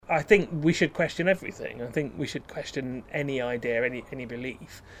I think we should question everything. I think we should question any idea, any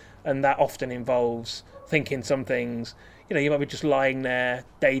belief, and that often involves thinking some things. You know, you might be just lying there,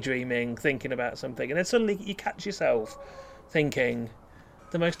 daydreaming, thinking about something, and then suddenly you catch yourself thinking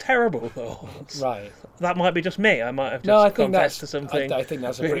the most terrible thoughts. Right. That might be just me. I might have just confessed to something. I think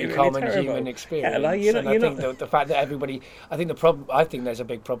that's a really, pretty common really human experience. Yeah, like, I think the fact that everybody, I think there's a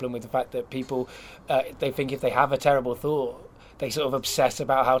big problem with the fact that people, they think if they have a terrible thought, they sort of obsess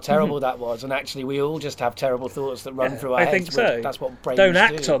about how terrible that was, and actually we all just have terrible thoughts that run through our heads. I think so. That's what brains don't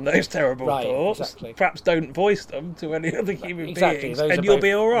act do. on those terrible thoughts. Exactly. Perhaps don't voice them to any other human beings, those and are you'll both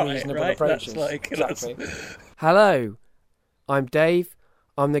be all right. reasonable Right? approaches. Exactly. Hello, I'm Dave.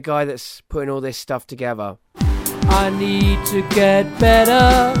 I'm the guy that's putting all this stuff together. I need to get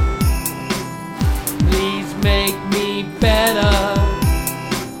better. Please make me better.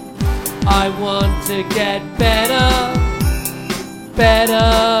 I want to get better.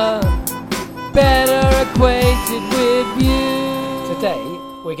 Better acquainted with you. Today,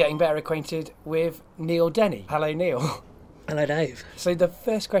 we're getting better acquainted with Neil Denny. Hello, Neil. Hello, Dave. So the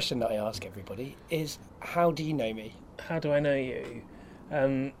first question that I ask everybody is, how do you know me? How do I know you?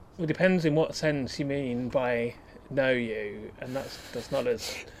 Well, it depends in what sense you mean by know you, and that's not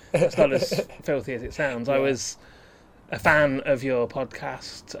as filthy as it sounds. Yeah. I was a fan of your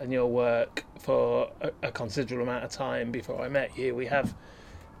podcast and your work for a considerable amount of time before I met you. We have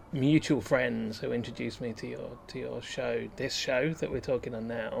mutual friends who introduced me to your show, this show that we're talking on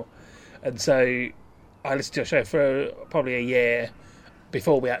now, and so I listened to your show for probably a year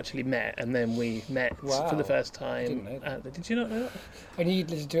before we actually met, and then we met for the first time. Didn't know that. Did you not know that? I knew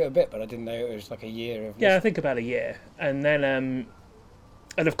you'd listened to it a bit, but I didn't know it was like a year of I think about a year. And then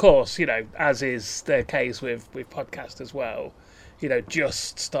and of course, you know, as is the case with podcasts as well, you know,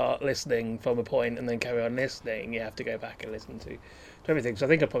 just start listening from a point and then carry on listening. You have to go back and listen to everything. So I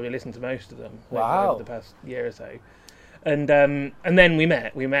think I've probably listened to most of them over the past year or so. And then we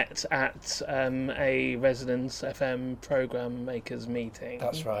met. We met at a Resonance FM program makers meeting.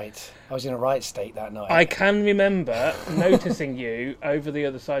 That's right. I was in a right state that night. I can remember noticing you over the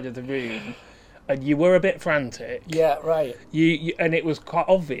other side of the room, and you were a bit frantic. Yeah, right. You and it was quite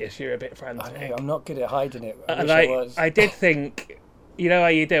obvious you were a bit frantic. I know, I'm not good at hiding it. I was. I did think, you know how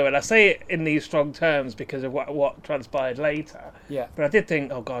you do, and I say it in these strong terms because of what transpired later. Yeah. But I did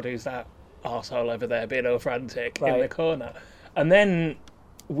think, oh God, who's that arsehole over there being all frantic in the corner? And then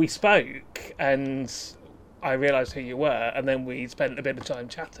we spoke, and I realised who you were, and then we spent a bit of time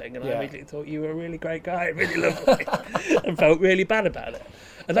chatting, and I immediately thought you were a really great guy, really lovely, and felt really bad about it.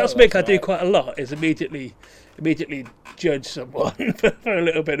 And that's something I do quite a lot, is immediately judge someone for a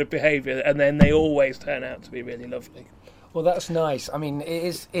little bit of behaviour, and then they always turn out to be really lovely. Well, that's nice. I mean,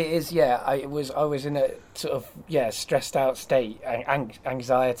 it is. Yeah, I was in a sort of stressed out state,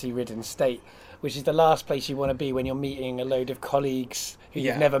 anxiety-ridden state, which is the last place you want to be when you're meeting a load of colleagues who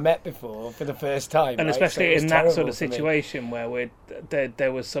you've never met before for the first time. And right? especially in that sort of situation where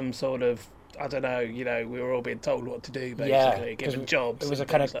there was some sort of, I don't know, you know, we were all being told what to do, basically, given jobs. It was and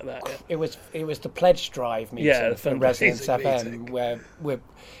a kind of like that. Yeah. It was the pledge drive meeting for Resonance FM, where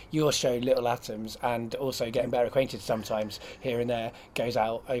your show Little Atoms, and also Getting Better Acquainted sometimes here and there, goes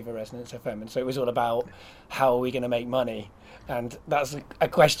out over Resonance FM, and so it was all about how are we going to make money. And that's a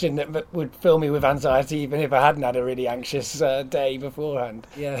question that would fill me with anxiety even if I hadn't had a really anxious day beforehand.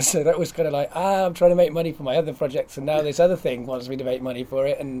 Yeah, so that was kind of like, I'm trying to make money for my other projects, and now this other thing wants me to make money for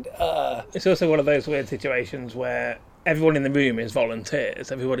it. And it's also one of those weird situations where everyone in the room is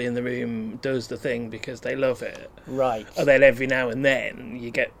volunteers. Everybody in the room does the thing because they love it. Right. And then every now and then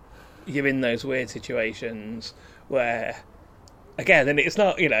you're in those weird situations where, again, and it's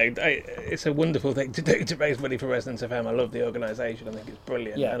not, you know, it's a wonderful thing to do to raise money for Resonance FM. I love the organisation. I think it's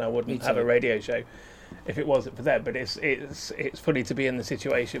brilliant, and I wouldn't have a radio show if it wasn't for them. But it's funny to be in the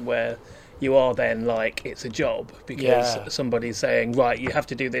situation where you are then like it's a job because somebody's saying, right, you have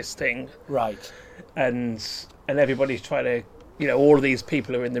to do this thing, right, and everybody's trying to, you know, all of these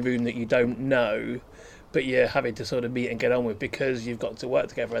people are in the room that you don't know, but you're having to sort of meet and get on with because you've got to work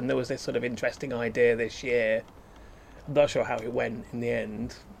together. And there was this sort of interesting idea this year. I'm not sure how it went in the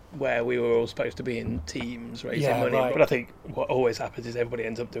end, where we were all supposed to be in teams raising money. Right. But I think what always happens is everybody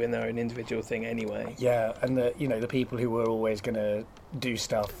ends up doing their own individual thing anyway. Yeah, and the people who were always going to do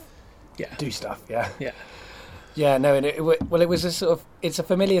stuff. Yeah, no, and it was a sort of, it's a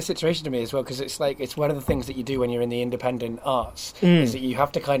familiar situation to me as well, because it's like, it's one of the things that you do when you're in the independent arts, is that you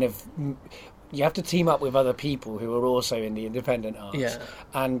have to kind of, you have to team up with other people who are also in the independent arts,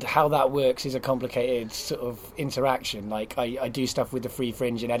 and how that works is a complicated sort of interaction. Like I do stuff with the Free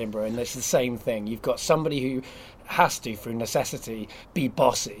Fringe in Edinburgh, and it's the same thing. You've got somebody who has to, through necessity, be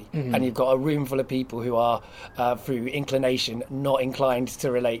bossy, and you've got a room full of people who are, through inclination, not inclined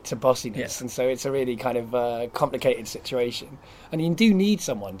to relate to bossiness, and so it's a really kind of complicated situation. And you do need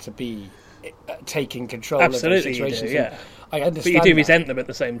someone to be taking control of those situations. You do, yeah. I understand, but you do resent them at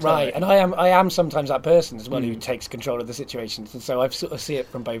the same time, right? And I am sometimes that person as well who takes control of the situations, and so I sort of see it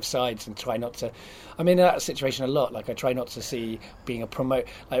from both sides and try not to. I'm in that situation a lot. Like I try not to see being a promoter.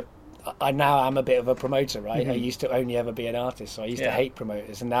 Like, I now am a bit of a promoter, right? I used to only ever be an artist, so I used to hate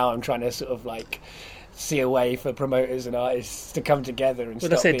promoters, and now I'm trying to sort of like see a way for promoters and artists to come together and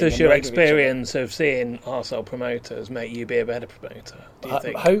stop being does your experience of seeing arsehole promoters make you be a better promoter, do you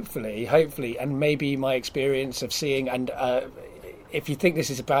think? Hopefully, and maybe my experience of seeing, and if you think this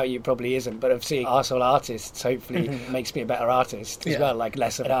is about you, it probably isn't, but of seeing arsehole artists hopefully makes me a better artist as well, like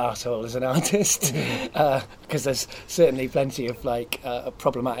less of an arsehole as an artist, because there's certainly plenty of like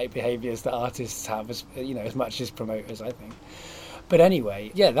problematic behaviours that artists have, as much as promoters, I think. But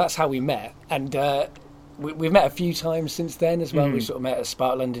anyway, yeah, that's how we met, and we've met a few times since then as well. We sort of met at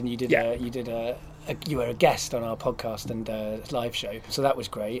Spark London. You were a guest on our podcast and live show, so that was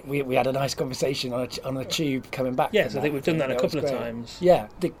great. We had a nice conversation on a tube coming back. Yes, I think we've done that a couple of times. Yeah.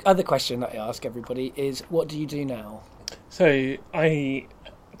 The other question that I ask everybody is, what do you do now? So I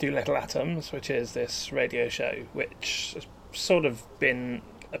do Little Atoms, which is this radio show, which has sort of been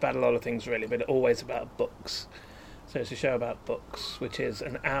about a lot of things really, but always about books. So it's a show about books, which is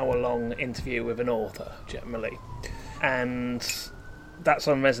an hour-long interview with an author, generally. And that's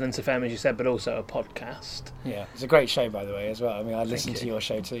on Resonance FM, as you said, but also a podcast. Yeah, it's a great show, by the way, as well. I mean, I listen to your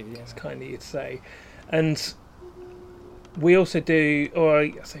show too. Yeah. It's kind of you to say. And we also do, or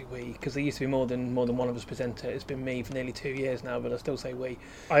I say we, because there used to be more than one of us presenter. It's been me for nearly 2 years now, but I still say we.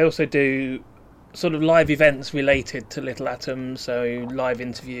 I also do sort of live events related to Little Atoms, so live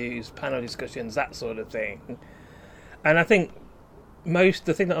interviews, panel discussions, that sort of thing. And I think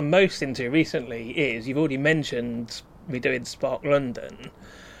the thing that I'm most into recently is, you've already mentioned me doing Spark London,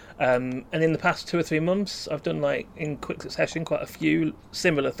 and in the past 2 or 3 months I've done, like, in quick succession, quite a few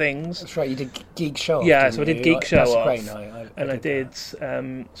similar things. That's right, you did Geek Show Off. Yeah, so I did Geek Show Off, great. I did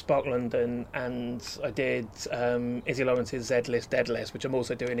Spark London, and I did Izzy Lawrence's Z List, Dead List, which I'm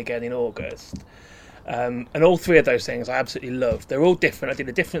also doing again in August. And all 3 of those things I absolutely loved. They're all different. I did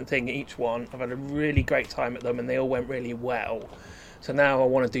a different thing each one. I've had a really great time at them, and they all went really well. So now I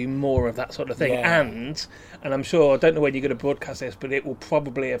want to do more of that sort of thing. Yeah. And I'm sure, I don't know when you're going to broadcast this, but it will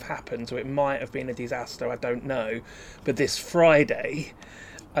probably have happened, so it might have been a disaster, I don't know. But this Friday,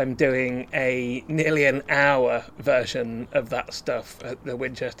 I'm doing a nearly an hour version of that stuff at the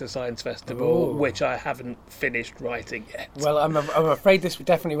Winchester Science Festival, which I haven't finished writing yet. Well, I'm afraid this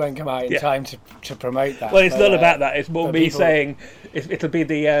definitely won't come out in time to promote that. Well, it's not about that. It's more me saying it'll be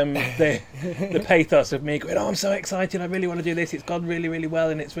the pathos of me going, "Oh, I'm so excited! I really want to do this. It's gone really, really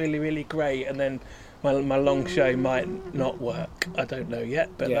well, and it's really, really great." And then my long show might not work. I don't know yet,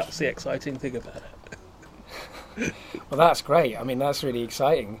 but that's the exciting thing about it. Well, that's great. I mean, that's really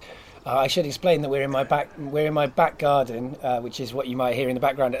exciting. I should explain that we're in my back garden, which is what you might hear in the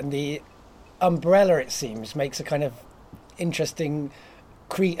background, and the umbrella, it seems, makes a kind of interesting.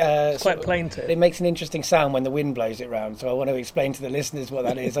 It's quite plaintive. It makes an interesting sound when the wind blows it round. So I want to explain to the listeners what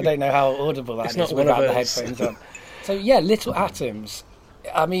that is. I don't know how audible that is without the headphones on. So yeah, Little Atoms.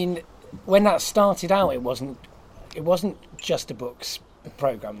 I mean, when that started out, it wasn't just a books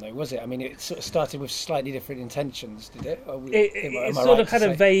program, though, was it? I mean, it sort of started with slightly different intentions, did it? It sort of had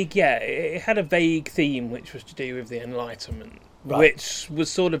it had a vague theme, which was to do with the Enlightenment, which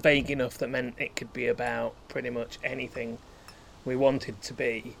was sort of vague enough that meant it could be about pretty much anything we wanted to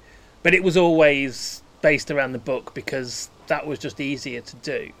be. But it was always based around the book, because that was just easier to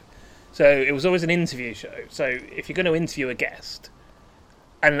do. So it was always an interview show. So if you're going to interview a guest,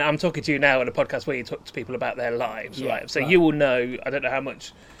 and I'm talking to you now on a podcast where you talk to people about their lives, right? So you will know, I don't know how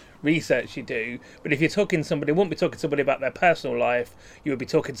much research you do, but if you're talking to somebody, you wouldn't be talking to somebody about their personal life, you would be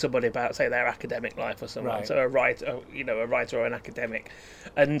talking to somebody about, say, their academic life or something. Right. So a writer or an academic.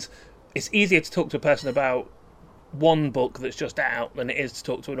 And it's easier to talk to a person about one book that's just out than it is to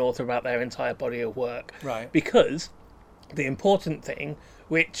talk to an author about their entire body of work. Right. Because the important thing,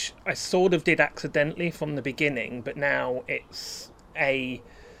 which I sort of did accidentally from the beginning, but now it's a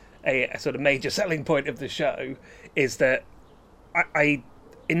sort of major selling point of the show, is that it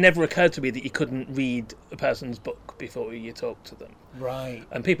never occurred to me that you couldn't read a person's book before you talk to them. Right.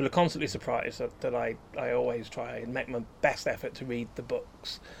 And people are constantly surprised that I always try and make my best effort to read the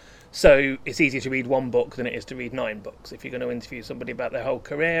books. So it's easier to read one book than it is to read 9 books. If you're going to interview somebody about their whole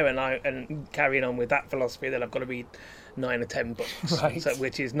career and carrying on with that philosophy, then I've got to read 9 or 10 books, right.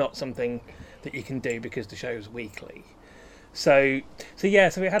 which is not something that you can do because the show's weekly. So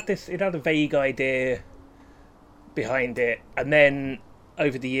it had a vague idea behind it, and then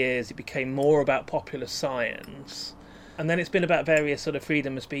over the years it became more about popular science, and then it's been about various sort of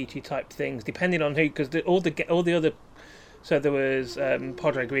freedom of speechy type things, depending on who, because all the other. So there was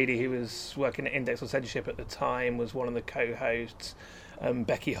Padraig Reedy, who was working at Index on Censorship at the time, was one of the co-hosts.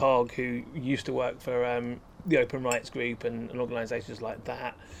 Becky Hogg, who used to work for the Open Rights Group and organisations like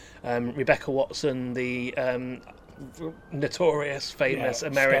that. Rebecca Watson, the notorious, famous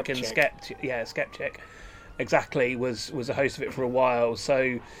American skeptic, exactly, was a host of it for a while.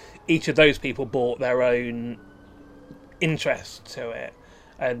 So each of those people brought their own interest to it,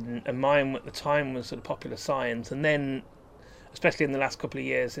 and mine at the time was sort of popular science, and then, especially in the last couple of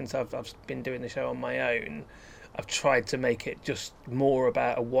years since I've been doing the show on my own, I've tried to make it just more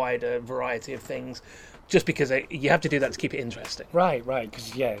about a wider variety of things, just because you have to do that to keep it interesting. Right,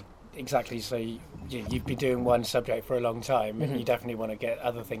 because, exactly. So you've been doing one subject for a long time, and you definitely want to get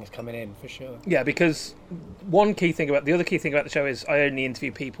other things coming in, for sure. Yeah, because the other key thing about the show is I only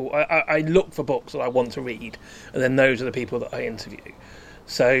interview people. I look for books that I want to read, and then those are the people that I interview.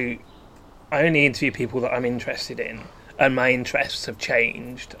 So I only interview people that I'm interested in. And my interests have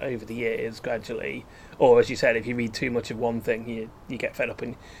changed over the years gradually. Or, as you said, if you read too much of one thing, you get fed up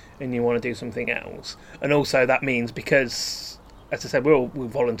and you want to do something else. And also that means, because, as I said, we're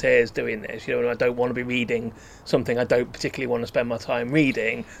volunteers doing this, and I don't want to be reading something I don't particularly want to spend my time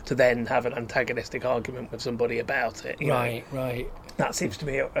reading to then have an antagonistic argument with somebody about it. Right. That seems to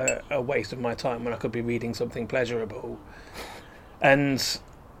be a waste of my time when I could be reading something pleasurable. And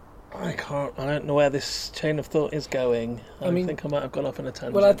I don't know where this chain of thought is going. I think I might have gone off on a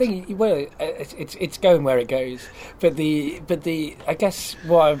tangent. Well, I think it's going where it goes. But I guess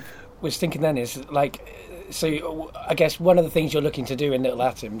what I was thinking then is, like, so I guess one of the things you're looking to do in Little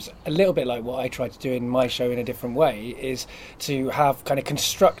Atoms, a little bit like what I try to do in my show in a different way, is to have kind of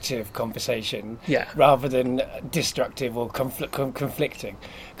constructive conversation rather than destructive or conflicting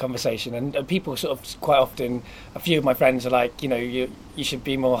conversation. And people sort of quite often, a few of my friends are like, you should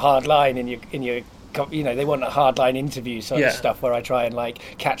be more hardline in your they want a hardline interview sort of stuff where I try and like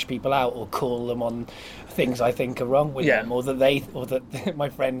catch people out or call them on things I think are wrong with them, or that my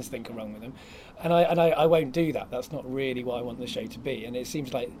friends think are wrong with them. And I won't do that. That's not really what I want the show to be. And it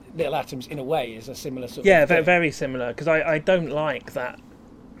seems like Little Atoms, in a way, is a similar sort of thing. Yeah, very similar. Because I don't like that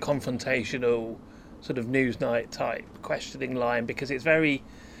confrontational sort of Newsnight type questioning line, because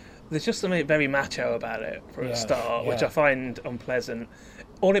there's just something very macho about it for a start, which I find unpleasant.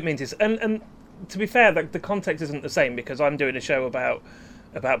 All it means is, and to be fair, the context isn't the same, because I'm doing a show about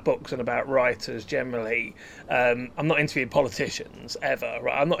books and about writers generally. I'm not interviewing politicians ever,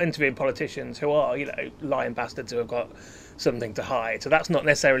 right? I'm not interviewing politicians who are, lying bastards who have got something to hide. So that's not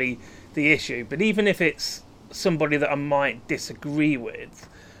necessarily the issue. But even if it's somebody that I might disagree with,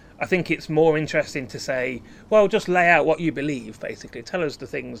 I think it's more interesting to say, well, just lay out what you believe, basically. Tell us the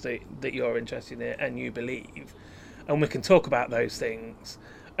things that you're interested in and you believe, and we can talk about those things.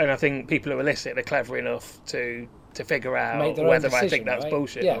 And I think people who are listening are clever enough to figure out whether I think that's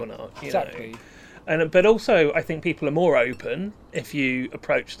bullshit or not. Exactly. But also, I think people are more open if you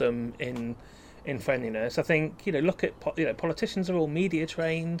approach them in friendliness. I think, look at politicians are all media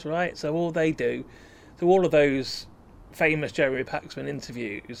trained, right? So all they do, so all of those famous Jeremy Paxman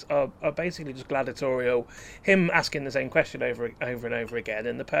interviews are basically just gladiatorial, him asking the same question over and over again,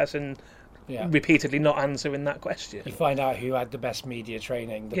 and the person repeatedly not answering that question. You find out who had the best media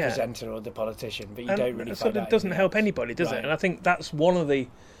training, the presenter or the politician, but you don't really find out. It doesn't help anybody, does it? And I think that's one of the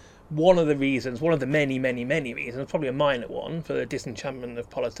reasons, one of the many, many, many reasons, probably a minor one, for the disenchantment of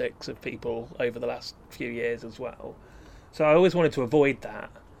politics of people over the last few years as well. So I always wanted to avoid that.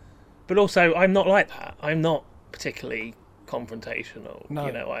 But also, I'm not like that. I'm not particularly confrontational. No.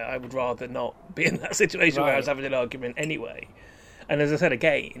 I would rather not be in that situation where I was having an argument anyway. And as I said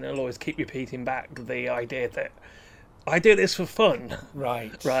again, I'll always keep repeating back the idea that I do this for fun.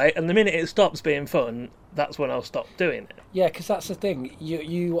 Right. And the minute it stops being fun, that's when I'll stop doing it. Yeah, because that's the thing.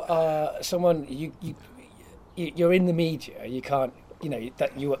 You are someone, you're in the media. You can't,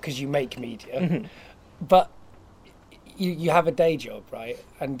 because you make media. Mm-hmm. But you have a day job, right?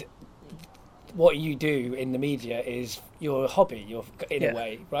 And what you do in the media is your hobby, in a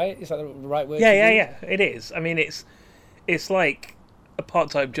way, right? Is that the right word? Yeah, it is. I mean, it's like a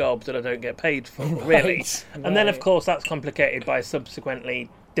part-time job that I don't get paid for, really. And then, of course, that's complicated by subsequently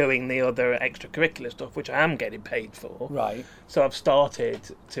doing the other extracurricular stuff, which I am getting paid for. Right. So I've started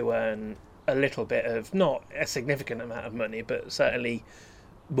to earn a little bit of, not a significant amount of money, but certainly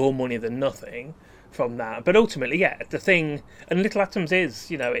more money than nothing from that. But ultimately, yeah, the thing, and Little Atoms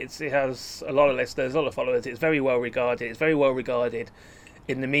is, it has a lot of listeners, a lot of followers. It's very well regarded. It's very well regarded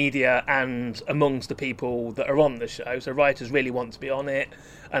in the media and amongst the people that are on the show. So writers really want to be on it,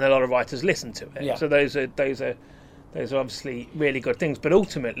 and a lot of writers listen to it. Yeah. So those are obviously really good things. But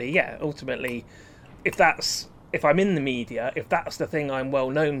ultimately, if I'm in the media, if that's the thing I'm well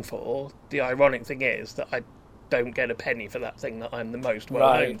known for, the ironic thing is that I don't get a penny for that thing that I'm the most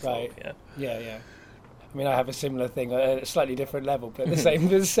well known for. Right. Yeah. I mean, I have a similar thing at a slightly different level, but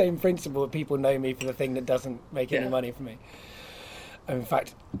the same principle. People know me for the thing that doesn't make any money for me. And in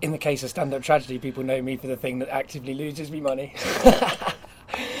fact, in the case of Stand-Up Tragedy, people know me for the thing that actively loses me money.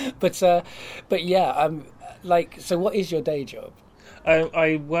 But yeah, so what is your day job?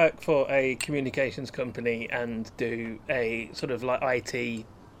 I work for a communications company and do a sort of like IT,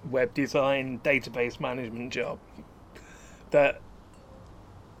 web design, database management job that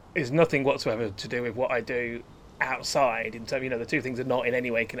is nothing whatsoever to do with what I do outside. In terms, the two things are not in any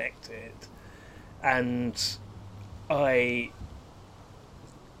way connected, and I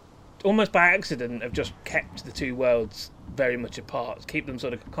almost by accident have just kept the two worlds very much apart, keep them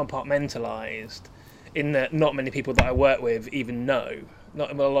sort of compartmentalised, in that not many people that I work with even know.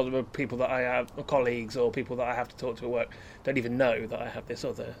 Not a lot of the people that I have, colleagues or people that I have to talk to at work, don't even know that I have this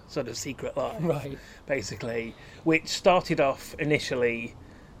other sort of secret life, right? Basically, which started off initially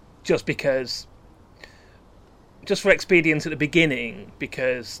just for expedience at the beginning,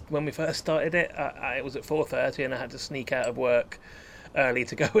 because when we first started it, it was at 4:30 and I had to sneak out of work early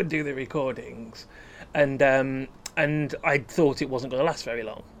to go and do the recordings, and I thought it wasn't going to last very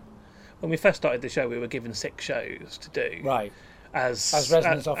long. When we first started the show, we were given 6 shows to do, right? As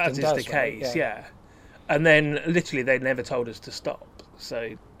Resonance often as does, is the case, right? yeah. And then literally they never told us to stop,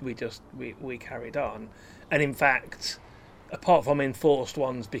 so we carried on. And in fact, apart from enforced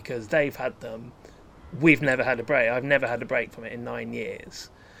ones because they've had them, we've never had a break. I've never had a break from it in 9 years.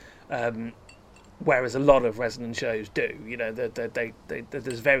 Whereas a lot of Resonance shows do.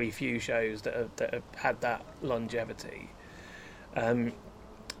 There's very few shows that have had that longevity.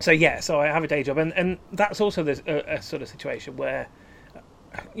 So I have a day job, and that's also a sort of situation where,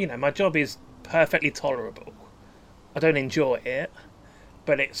 my job is perfectly tolerable. I don't enjoy it,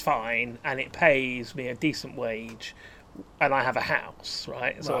 but it's fine, and it pays me a decent wage, and I have a house,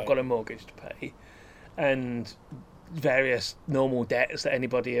 right? So I've got a mortgage to pay, and various normal debts that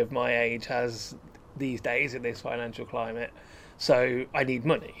anybody of my age has these days in this financial climate. So I need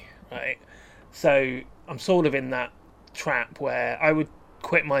money, right? So I'm sort of in that trap where I would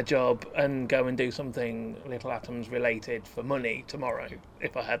quit my job and go and do something Little Atoms related for money tomorrow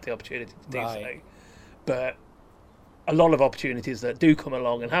if I had the opportunity to do so. But a lot of opportunities that do come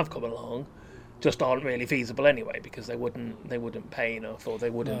along and have come along just aren't really feasible anyway, because they wouldn't pay enough, or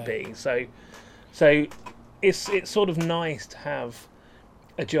they wouldn't be. So it's sort of nice to have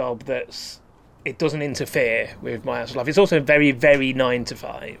a job it doesn't interfere with my actual life. It's also very, very 9 to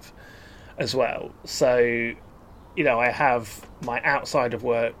 5 as well. So I have my outside of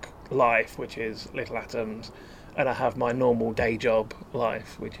work life, which is Little Atoms, and I have my normal day job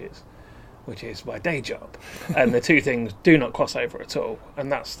life, which is my day job, and the two things do not cross over at all,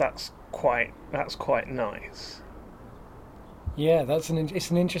 and that's quite nice. Yeah,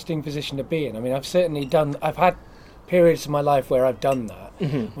 it's an interesting position to be in. I mean, I've had periods of my life where I've done that,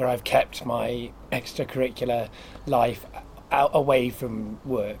 where I've kept my extracurricular life out away from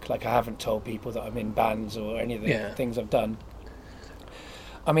work. Like, I haven't told people that I'm in bands or any of the things I've done.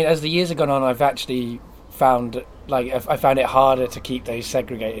 I mean, as the years have gone on, I've actually found I found it harder to keep those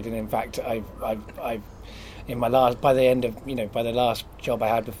segregated, and in fact, I've by the last job I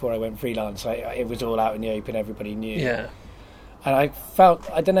had before I went freelance, it was all out in the open. Everybody knew. Yeah. And I felt,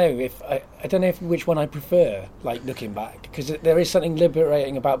 I don't know which one I prefer, like, looking back, because there is something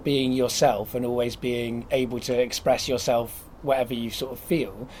liberating about being yourself and always being able to express yourself whatever you sort of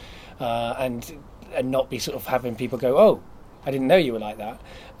feel, and not be sort of having people go, oh, I didn't know you were like that.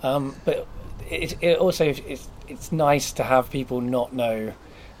 But it also it's nice to have people not know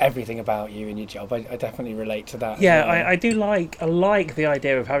everything about you in your job. I definitely relate to that. Yeah, I do like the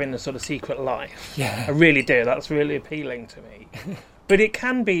idea of having a sort of secret life. Yeah, I really do. That's really appealing to me. But it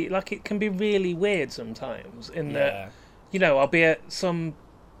can be really weird sometimes in that, I'll be at some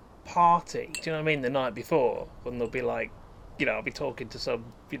party, do you know what I mean, the night before, and they'll be like, I'll be talking to some,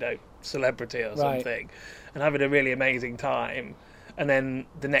 celebrity or something, and having a really amazing time, and then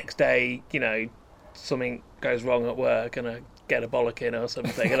the next day, something goes wrong at work and I get a bollocking or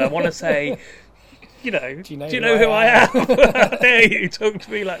something, and I want to say, do you know who I am? How dare you talk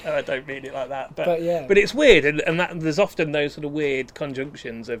to me like that? I don't mean it like that, but it's weird, and that, there's often those sort of weird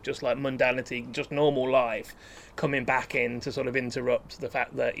conjunctions of just like mundanity, just normal life, coming back in to sort of interrupt the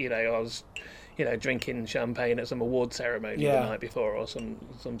fact that I was drinking champagne at some award ceremony the night before, or some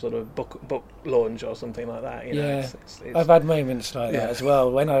sort of book launch or something like that. It's I've had moments like that as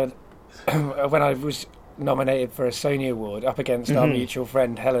well. When I was nominated for a Sony Award up against our mutual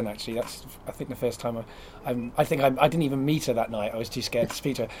friend Helen. Actually, that's I think the first time I didn't even meet her that night. I was too scared to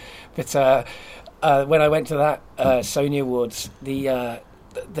speak to her. But when I went to that Sony Awards, the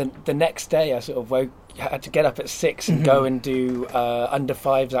next day I sort of had to get up at 6 and go and do under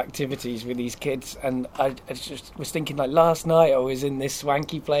 5s activities with these kids, and I just was thinking, like, last night I was in this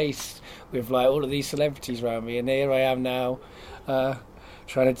swanky place with like all of these celebrities around me, and here I am now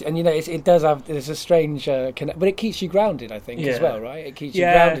trying to, and it does have, there's a strange connect, but it keeps you grounded, I think, as well, right? It keeps you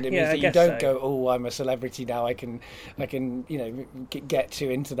grounded. It means that you don't go, oh, I'm a celebrity now, I can get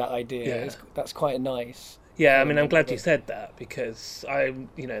into that idea. That's quite nice. Yeah, I mean, I'm glad you said that, because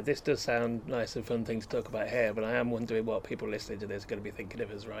this does sound nice and fun thing to talk about here, but I am wondering what people listening to this are going to be thinking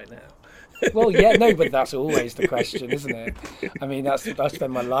of us right now. Well, yeah, no, but that's always the question, isn't it? I mean, I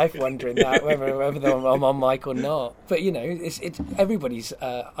spend my life wondering that, whether I'm on mic or not. But it's everybody's.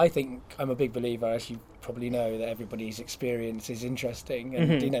 I think I'm a big believer, as you probably know, that everybody's experience is interesting,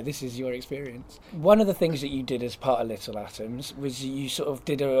 and this is your experience. One of the things that you did as part of Little Atoms was you sort of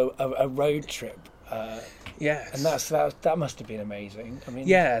did a road trip. Yes, and that must have been amazing. I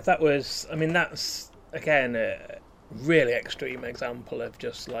mean, that's again a really extreme example of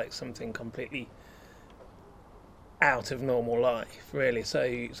just like something completely out of normal life, really. So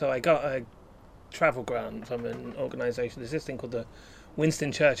I got a travel grant from an organisation. There's this thing called the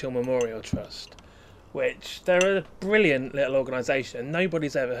Winston Churchill Memorial Trust, which they're a brilliant little organisation.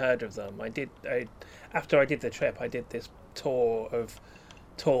 Nobody's ever heard of them. After I did the trip, I did this tour of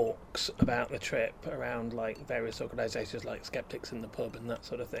talks about the trip around like various organisations like Skeptics in the Pub and that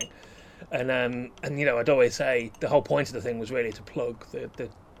sort of thing, and I'd always say the whole point of the thing was really to plug the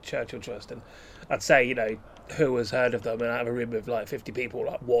Churchill Trust, and I'd say who has heard of them, and out of a room of like 50 people,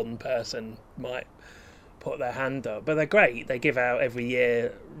 like one person might put their hand up. But they're great. They give out every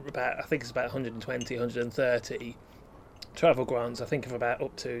year about 120, 130 travel grants, I think of about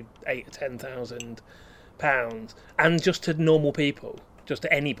up to £8,000 or £10,000, and just to normal people, just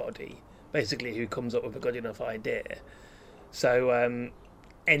to anybody basically who comes up with a good enough idea. So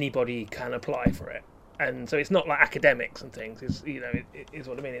anybody can apply for it, and so it's not like academics and things. It's it's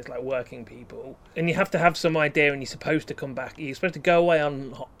what I mean. It's like working people, and you have to have some idea, and you're supposed to come back. You're supposed to go away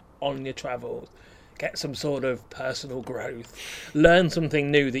on your travels, get some sort of personal growth, learn something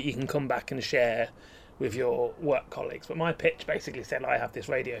new that you can come back and share with your work colleagues. But my pitch basically said, I have this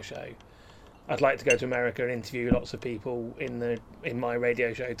radio show. I'd like to go to America and interview lots of people in my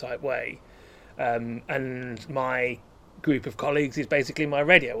radio show type way, and my group of colleagues is basically my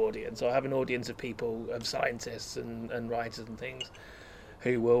radio audience. So I have an audience of people, of scientists and writers and things,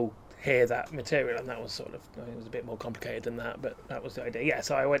 who will hear that material. And that was it was a bit more complicated than that, but that was the idea. Yeah,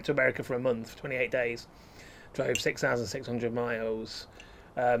 so I went to America for a month, 28 days, drove 6,600 miles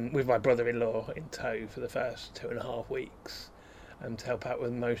with my brother-in-law in tow for the first 2.5 weeks, to help out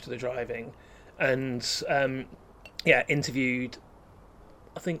with most of the driving. And interviewed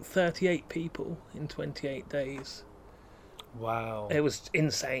I think 38 people in 28 days. Wow. It was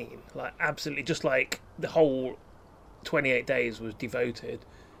insane. Like, absolutely, just like the whole 28 days was devoted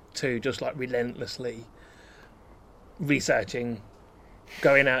to just like relentlessly researching,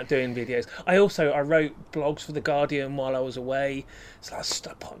 going out doing videos. I wrote blogs for The Guardian while I was away. So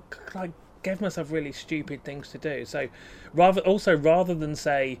I gave myself really stupid things to do. So rather than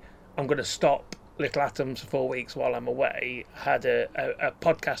say I'm going to stop Little Atoms for 4 weeks while I'm away, I had a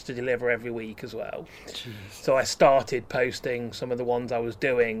podcast to deliver every week as well. Jeez. So I started posting some of the ones I was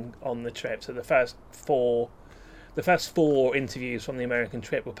doing on the trip. So the first four interviews from the American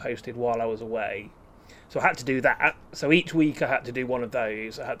trip were posted while I was away. So I had to do that. So each week I had to do one of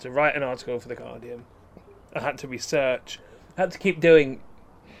those. I had to write an article for The Guardian. I had to research. I had to keep doing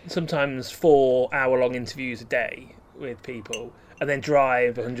sometimes 4-hour-long interviews a day with people, and then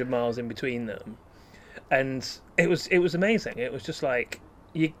drive 100 miles in between them. And it was amazing. It was just like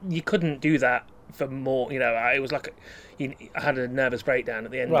you couldn't do that for more. It was like I had a nervous breakdown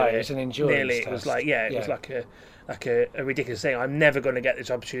at the end of it. Right, it's an endurance test. It was like it was like a ridiculous thing. I'm never going to get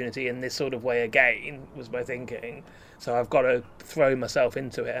this opportunity in this sort of way again, was my thinking. So I've got to throw myself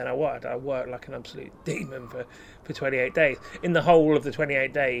into it, and I worked like an absolute demon for 28 days. In the whole of the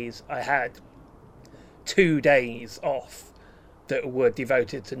 28 days, I had 2 days off that were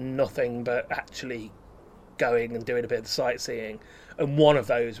devoted to nothing but actually going and doing a bit of sightseeing, and one of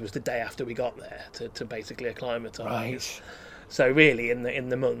those was the day after we got there to basically acclimatise. Right. So really, in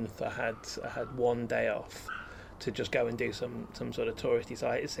the month, I had one day off to just go and do some sort of touristy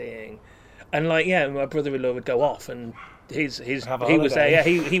sightseeing, and my brother-in-law would go off, and he was there. Yeah,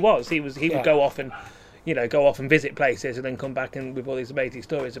 he would go off and visit places, and then come back and with all these amazing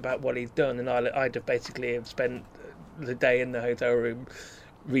stories about what he's done, and I'd have basically have spent the day in the hotel room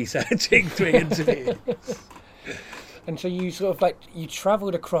researching 3 interviews. And so you sort of you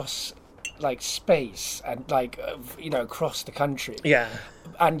travelled across space and across the country. Yeah.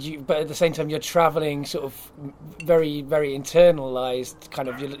 And but at the same time you're travelling sort of very, very internalised kind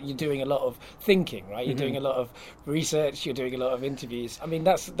of. You're doing a lot of thinking, right? You're doing a lot of research. You're doing a lot of interviews. I mean,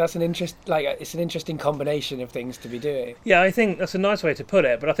 that's an it's an interesting combination of things to be doing. Yeah, I think that's a nice way to put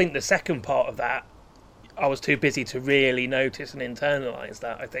it. But I think the second part of that, I was too busy to really notice and internalise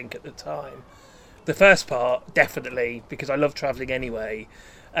that, I think, at the time. The first part, definitely, because I love travelling anyway,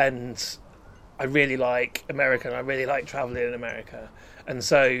 and I really like America, and I really like travelling in America. And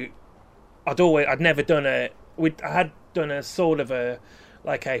so I'd never done I had done a sort of a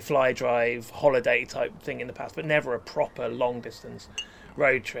fly drive holiday type thing in the past, but never a proper long distance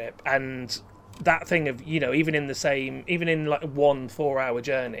road trip. And that thing of, even in 1 4-hour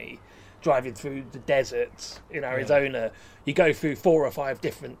journey, driving through the deserts in Arizona, you go through 4 or 5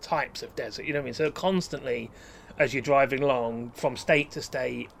 different types of desert, you know what I mean? So constantly, as you're driving along from state to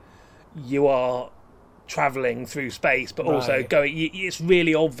state, you are travelling through space, but also it's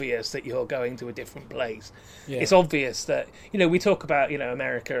really obvious that you're going to a different place. Yeah. It's obvious that, we talk about,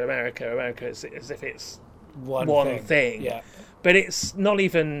 America as if it's one thing. Yeah. But it's not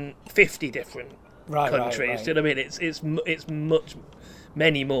even 50 different countries. Do you know what I mean? It's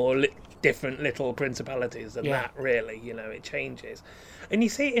many more different little principalities than that, really. It changes. And you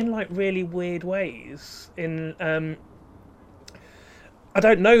see it in really weird ways. I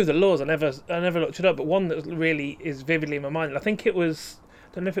don't know the laws. I never looked it up, but one that really is vividly in my mind. I think it was,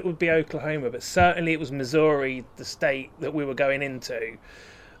 I don't know if it would be Oklahoma, but certainly it was Missouri, the state that we were going into.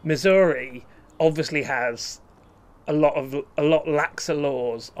 Missouri obviously has a lot laxer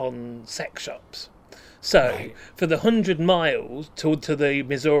laws on sex shops. So for the 100 miles to the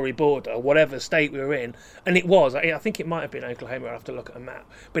Missouri border, whatever state we were in, and I think it might have been Oklahoma, I'll have to look at a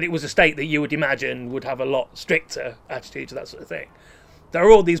map, but it was a state that you would imagine would have a lot stricter attitude to that sort of thing. There are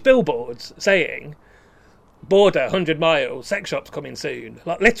all these billboards saying, border 100 miles, sex shops coming soon,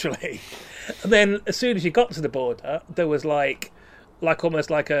 literally. And then as soon as you got to the border, there was almost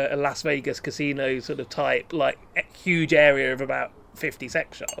like a Las Vegas casino sort of type, a huge area of about 50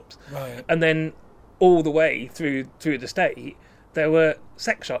 sex shops. Right. And then all the way through the state, there were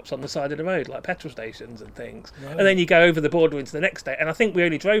sex shops on the side of the road, like petrol stations and things. Right. And then you go over the border into the next state, and I think we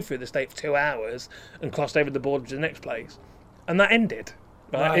only drove through the state for 2 hours and crossed over the border to the next place. And that ended.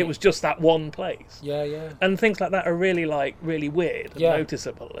 Right? It was just that one place. Yeah, yeah. And things like that are really weird and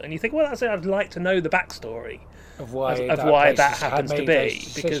noticeable. And you think, well, that's it. I'd like to know the backstory of why that happens to be,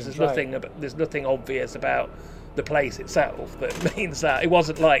 because there's nothing obvious about the place itself that means that it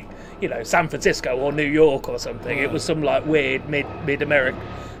wasn't San Francisco or New York or something. It was some weird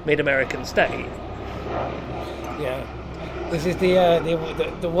mid-American state. Yeah, this is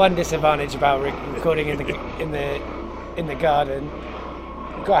the one disadvantage about recording in the garden.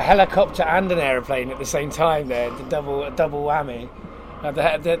 You've got a helicopter and an aeroplane at the same time there, the double whammy.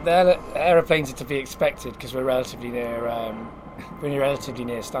 The aeroplanes are to be expected because we're relatively near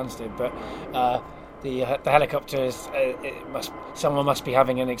Stansted, but the helicopters, someone must be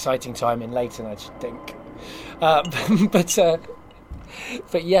having an exciting time in Leighton, I should think.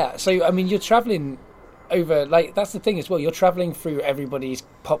 But yeah, so I mean, you're travelling over, that's the thing as well, you're travelling through everybody's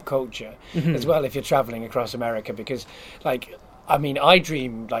pop culture as well if you're travelling across America, because I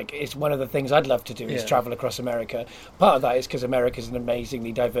dream, it's one of the things I'd love to do is travel across America. Part of that is because America's an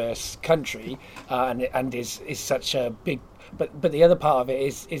amazingly diverse country and is such a big... But the other part of it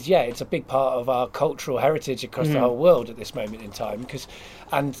is it's a big part of our cultural heritage across the whole world at this moment in time.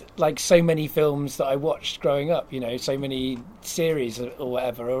 And so many films that I watched growing up, so many series or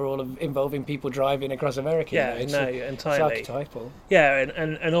whatever are all involving people driving across America. Yeah, entirely. It's archetypal. Yeah,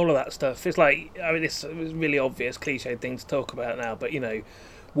 and all of that stuff. It's it's a really obvious cliched thing to talk about now, but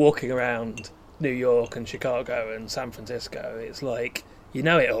walking around New York and Chicago and San Francisco, it's you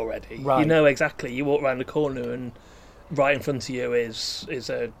know it already. Right. You know exactly. You walk around the corner and right in front of you is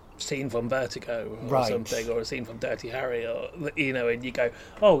a scene from Vertigo or something, or a scene from Dirty Harry, or and you go,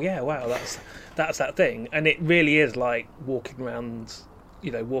 oh yeah, wow, that's that thing, and it really is walking around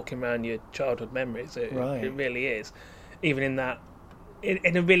your childhood memories. It really is, even in that,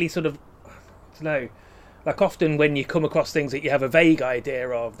 in a really sort of, I don't know, like often when you come across things that you have a vague idea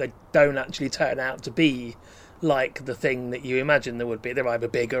of, they don't actually turn out to be like the thing that you imagine there would be. They're either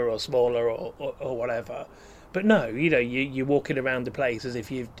bigger or smaller or whatever. But no, you're walking around the place as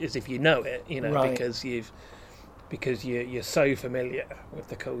if you know it, right. because you're so familiar with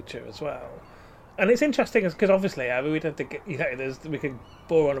the culture as well. And it's interesting because obviously, I mean, we don't think, we could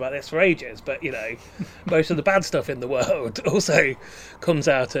bore on about this for ages, but most of the bad stuff in the world also comes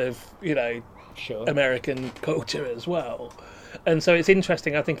out of sure. American culture as well. And so it's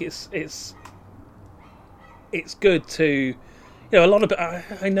interesting. I think it's good to, a lot of,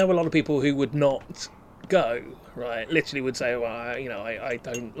 I know a lot of people who would not go, right, literally would say, well, I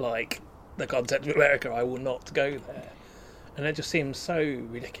don't like the concept of America, I will not go there. And it just seems so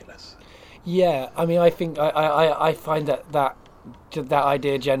ridiculous. Yeah, I mean, I think I find that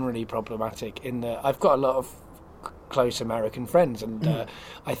idea generally problematic in that I've got a lot of close American friends, and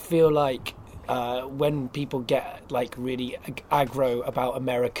I feel like when people get like really aggro about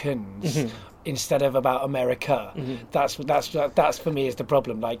Americans instead of about America, that's for me is the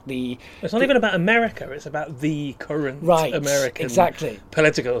problem. Like it's not even about America; it's about the current American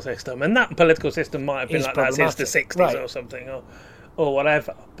political system, and that political system might have been like that since the 60s or something, or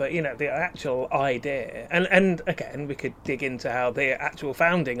whatever. But the actual idea, and again, we could dig into how the actual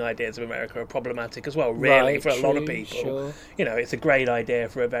founding ideas of America are problematic as well. Really, for a lot of people, sure. It's a great idea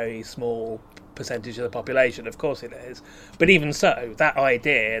for a very small percentage of the population, of course it is, but even so, the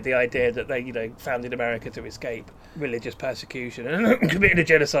idea that they founded America to escape religious persecution and committed a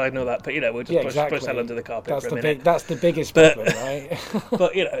genocide and all that, but we'll just push that under the carpet for a minute. That's the biggest problem, right?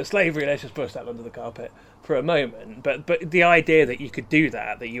 But slavery, let's just push that under the carpet for a moment. But the idea that you could do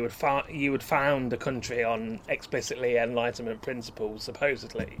that you would found a country on explicitly Enlightenment principles,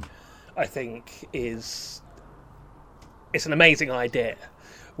 supposedly, I think it's an amazing idea.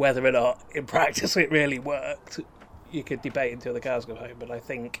 Whether or not in practice it really worked, you could debate until the cows come home. But I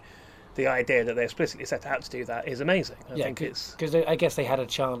think the idea that they explicitly set out to do that is amazing. I think it's because I guess they had a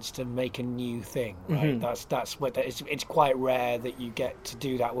chance to make a new thing. Right? That's what it's quite rare that you get to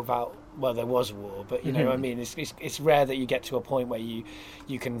do that without. Well, there was war, but you know what I mean. It's rare that you get to a point where you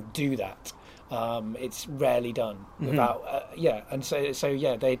can do that. It's rarely done without. And so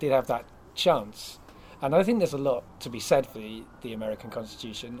they did have that chance. And I think there's a lot to be said for the American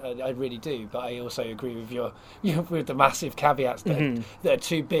Constitution. I really do, but I also agree with with the massive caveats that are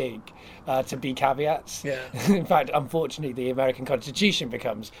too big to be caveats. Yeah. In fact, unfortunately, the American Constitution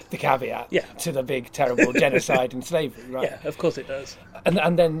becomes the caveat to the big, terrible genocide and slavery. Right? Yeah, of course it does.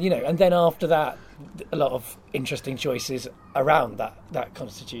 And then after that, a lot of interesting choices around that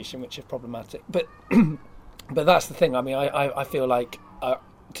Constitution, which are problematic. But but that's the thing. I mean, I feel like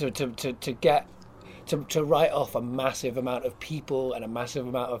to get. To write off a massive amount of people and a massive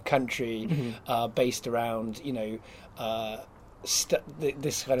amount of country based around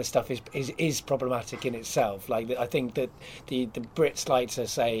this kind of stuff is problematic in itself. Like I think that the Brits like to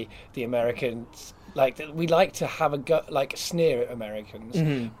say the Americans we like to have a go, sneer at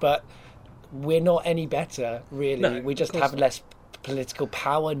Americans, but we're not any better really. No, we just have less political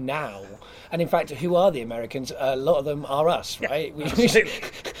power now. And in fact, who are the Americans? A lot of them are us, right?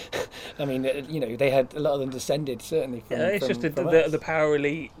 I mean, they had a lot of them descended certainly from. It's just the power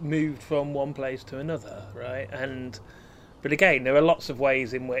elite moved from one place to another, right? But again, there are lots of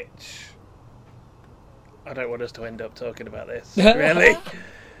ways in which I don't want us to end up talking about this, really.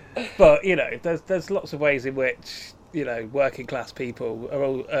 But there's lots of ways in which working class people are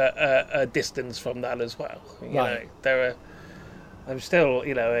all a distance from that as well. I'm still,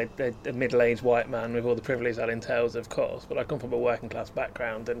 a middle-aged white man with all the privilege that entails, of course, but I come from a working-class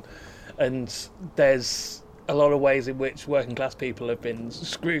background, and there's a lot of ways in which working-class people have been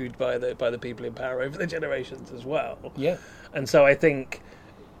screwed by the people in power over the generations as well. Yeah. And so I think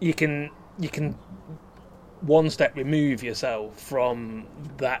you can one step remove yourself from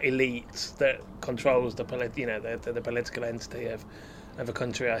that elite that controls the political entity of a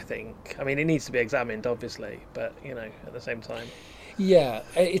country. I think. I mean, it needs to be examined, obviously, but at the same time. Yeah,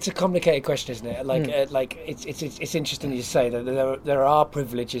 it's a complicated question, isn't it? It's interesting you say that there are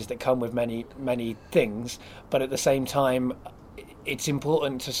privileges that come with many things, but at the same time, it's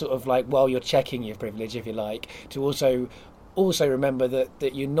important to sort of while you're checking your privilege, if you like, to also remember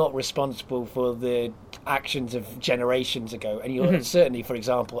that you're not responsible for the actions of generations ago, and you're certainly, for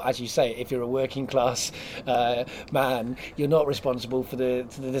example, as you say, if you're a working class man, you're not responsible for the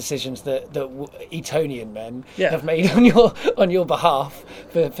decisions that Etonian men have made on your behalf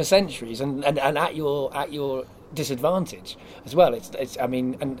for centuries, and at your disadvantage as well. It's I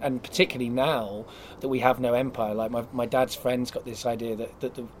mean, and particularly now that we have no empire. Like my dad's friends got this idea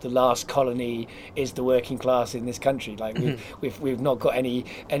that the last colony is the working class in this country. Like we've not got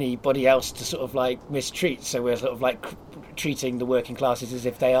anybody else to sort of like mistreat, so we're sort of like treating the working classes as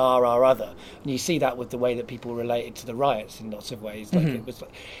if they are our other. And you see that with the way that people related to the riots in lots of ways. Like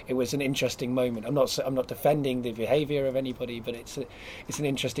it was an interesting moment. I'm not defending the behaviour of anybody, but it's an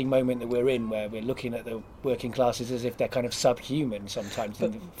interesting moment that we're in, where we're looking at the working classes as if they're kind of subhuman sometimes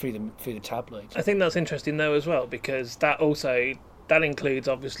through the tabloids. I think that's interesting though as well, because that includes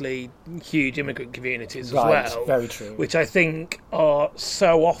obviously huge immigrant communities as well. Very true. Which I think are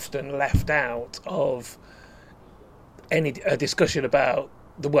so often left out of any discussion about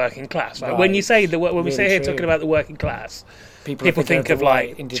the working class. Right? When you say we say here talking about the working class, people think of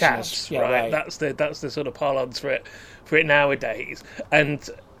like chaps, right? That's the sort of parlance for it nowadays. And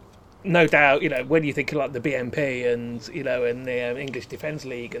no doubt, when you think of like the BNP and and the English Defence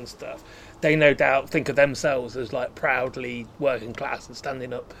League and stuff, they no doubt think of themselves as like proudly working class and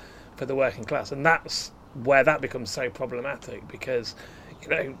standing up for the working class, and that's where that becomes so problematic, because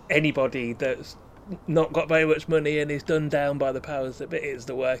anybody that's not got very much money and is done down by the powers that be is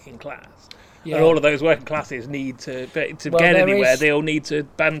the working class. Yeah. And all of those working classes need to get anywhere. They all need to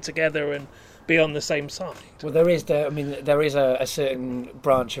band together and be on the same side. Well, there is a certain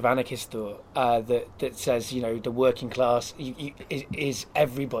branch of anarchist thought that says the working class is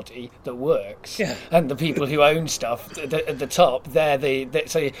everybody that works, and the people who own stuff at the top, so they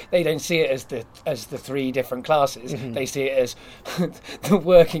don't see it as the three different classes. Mm-hmm. They see it as the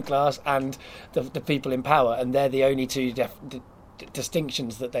working class and the people in power, and they're the only two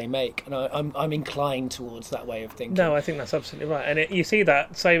distinctions that they make, and I'm inclined towards that way of thinking. No, I think that's absolutely right, and you see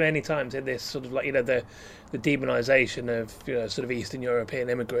that so many times in this sort of like the demonisation of sort of Eastern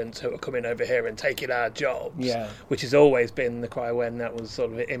European immigrants who are coming over here and taking our jobs, which has always been the cry when that was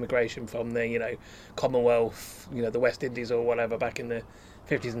sort of immigration from the Commonwealth, the West Indies or whatever back in the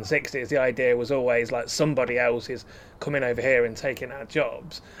 50s and 60s. The idea was always like somebody else is coming over here and taking our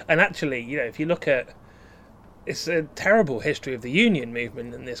jobs, and actually if you look at, it's a terrible history of the union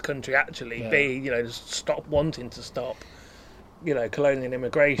movement in this country. Actually, just stop wanting to stop, colonial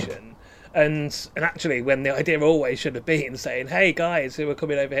immigration, and actually, when the idea always should have been saying, "Hey guys, who are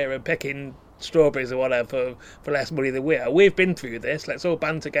coming over here and picking strawberries or whatever for less money than we are, we've been through this. Let's all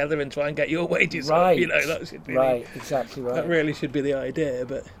band together and try and get your wages up." That should be exactly right. That really should be the idea,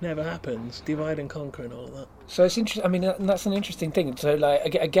 but never happens. Divide and conquer and all that. So it's interesting. I mean, that's an interesting thing. So,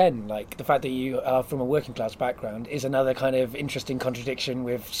 like again, like the fact that you are from a working class background is another kind of interesting contradiction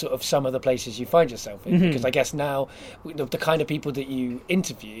with sort of some of the places you find yourself in. Mm-hmm. Because I guess now the kind of people that you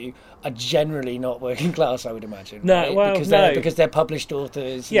interview are generally not working class, I would imagine. No, right? well, because they're published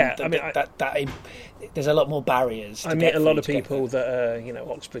authors. Yeah, there's a lot more barriers. I meet a lot of people that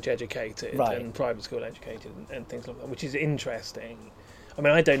are Oxbridge educated and private school educated and things like that, which is interesting. I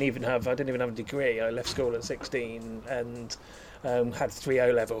mean, I don't even have a degree. I left school at 16 and had 3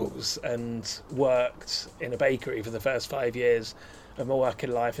 O-levels and worked in a bakery for the first 5 years of my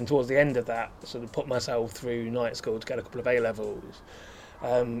working life, and towards the end of that sort of put myself through night school to get a couple of A-levels.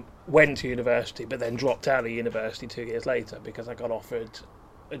 Went to university, but then dropped out of university 2 years later because I got offered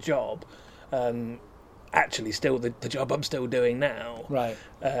a job. Actually, still the job I'm still doing now,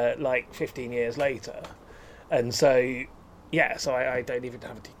 like 15 years later. And so, so I don't even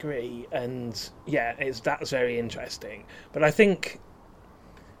have a degree, and that's very interesting. But I think,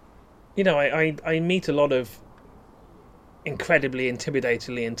 I meet a lot of incredibly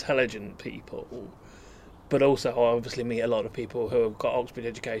intimidatingly intelligent people, but also I obviously meet a lot of people who have got Oxford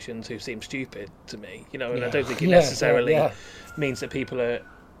educations who seem stupid to me, and I don't think it necessarily means that people are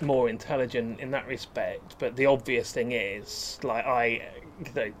more intelligent in that respect. But the obvious thing is, like, I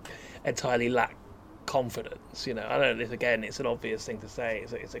entirely lack confidence. I know this, again, it's an obvious thing to say,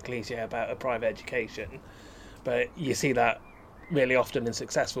 it's a cliche about a private education, but you see that really often in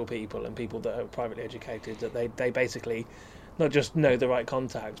successful people and people that are privately educated, that they basically not just know the right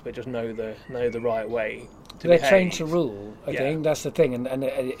contacts, but just know the right way to behave. They're trained to rule. I think that's the thing, and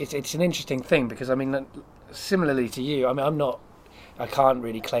it's an interesting thing, because I mean, similarly to you, I mean, I can't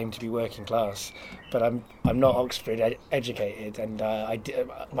really claim to be working class, but I'm not Oxford educated, and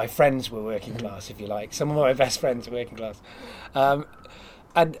my friends were working class, if you like. Some of my best friends are working class,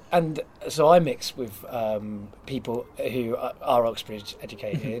 and so I mix with people who are Oxford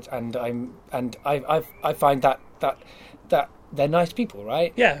educated, and I find that they're nice people,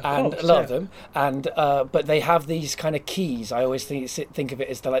 right? Yeah, and course, a lot of them, and but they have these kind of keys. I always think of it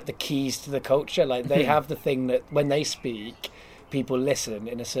as the keys to the culture. Like they have the thing that when they speak, people listen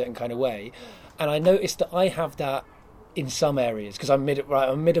in a certain kind of way, And I noticed that I have that in some areas because I'm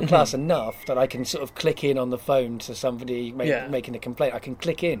middle class enough that I can sort of click in on the phone to somebody making a complaint. I can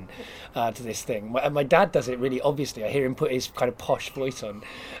click in to this thing. And my dad does it really obviously. I hear him put his kind of posh voice on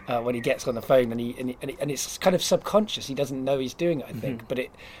when he gets on the phone, and it's kind of subconscious. He doesn't know he's doing it, I think, but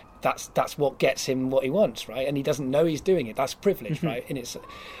that's what gets him what he wants, right? And he doesn't know he's doing it. That's privilege, right? And it's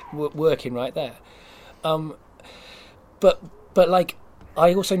working right there. But like,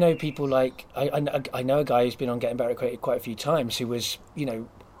 I also know people like I know a guy who's been on Getting Better Acquainted quite a few times who was,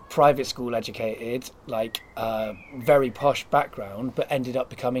 private school educated, like very posh background, but ended up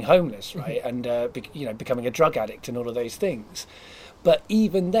becoming homeless, right? And becoming a drug addict and all of those things. But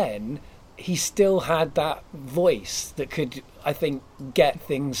even then, he still had that voice that could, I think, get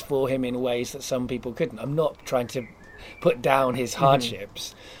things for him in ways that some people couldn't. I'm not trying to put down his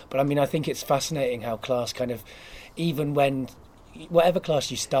hardships, but I mean, I think it's fascinating how class kind of, even when whatever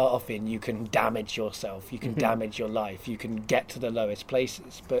class you start off in, you can damage yourself, you can damage your life, you can get to the lowest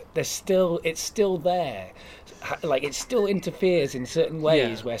places, but it's still there. Like, it still interferes in certain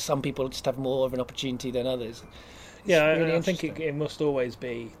ways where some people just have more of an opportunity than others. Really, I think it must always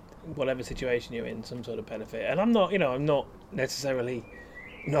be, whatever situation you're in, some sort of benefit. And I'm not necessarily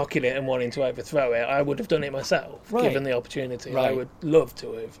knocking it and wanting to overthrow it. I would have done it myself, given the opportunity. I would love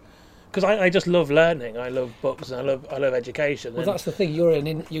to have. Because I just love learning. I love books and I love education. Well, that's the thing.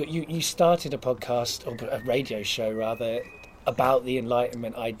 You started a podcast, or a radio show rather, about the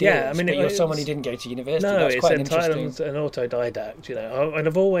Enlightenment ideas. Yeah, I mean, but you're someone who didn't go to university. No, that's quite entirely an autodidact. And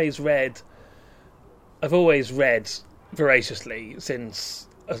I've always read voraciously since,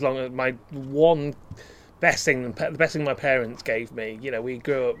 as long as the best thing my parents gave me, we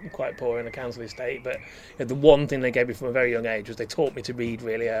grew up quite poor in a council estate, but the one thing they gave me from a very young age was they taught me to read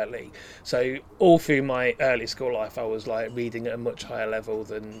really early. So all through my early school life, I was like reading at a much higher level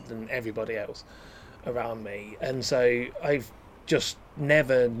than everybody else around me. And so I've just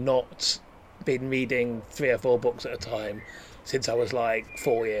never not been reading 3 or 4 books at a time since I was like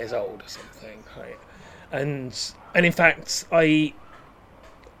 4 years old or something, right? And in fact, I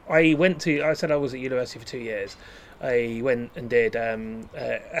said I was at university for 2 years. I went and did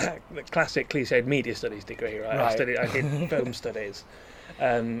the classic cliched media studies degree, right? I did film studies.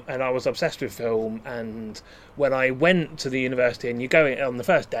 And I was obsessed with film. And when I went to the university, and you go in on the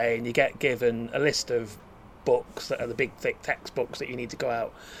first day and you get given a list of books that are the big, thick textbooks that you need to go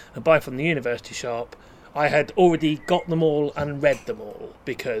out and buy from the university shop, I had already got them all and read them all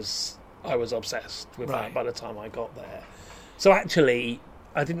because I was obsessed with that by the time I got there. So actually,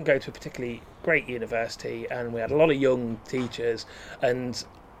 I didn't go to a particularly great university, and we had a lot of young teachers, and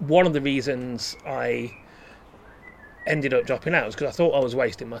one of the reasons I ended up dropping out was because I thought I was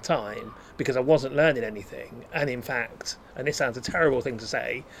wasting my time because I wasn't learning anything. And in fact, and this sounds a terrible thing to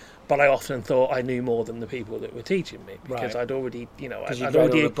say, but I often thought I knew more than the people that were teaching me because I'd already, I'd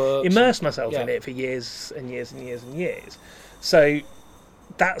already immersed myself in it for years and years and years and years. So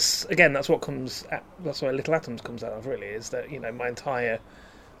that's where Little Atoms comes out of, really, is that, my entire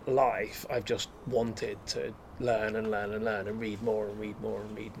life I've just wanted to learn and learn and learn and read more and read more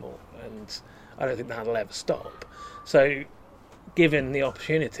and read more, and I don't think that'll ever stop. So given the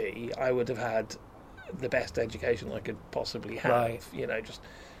opportunity, I would have had the best education I could possibly have. Just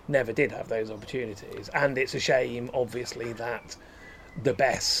never did have those opportunities, and it's a shame, obviously, that the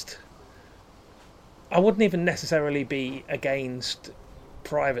best, I wouldn't even necessarily be against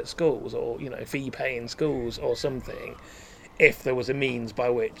private schools or fee-paying schools or something, if there was a means by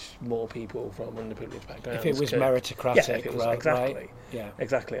which more people from underprivileged backgrounds, if it was meritocratic, if it was,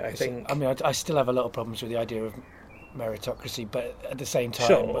 exactly. I think. I mean, I still have a lot of problems with the idea of meritocracy, but at the same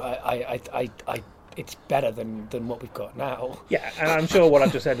time, I it's better than what we've got now. Yeah, and I'm sure what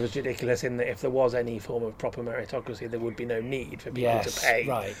I've just said was ridiculous, in that if there was any form of proper meritocracy, there would be no need for people to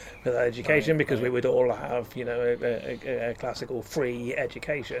pay for that education, because we would all have, a classical free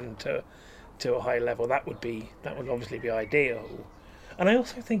education to a high level. That would obviously be ideal. And I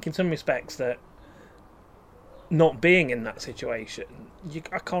also think, in some respects, that not being in that situation,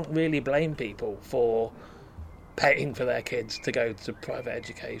 I can't really blame people for paying for their kids to go to private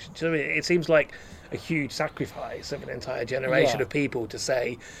education. Do you know what I mean? It seems like a huge sacrifice of an entire generation of people to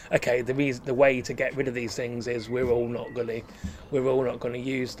say, okay, the way to get rid of these things is we're all not going to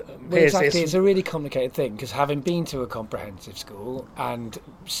use them. Well, exactly. It's a really complicated thing, because having been to a comprehensive school and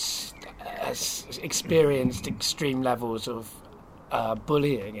has experienced extreme levels of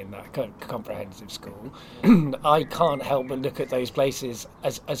bullying in that comprehensive school, I can't help but look at those places,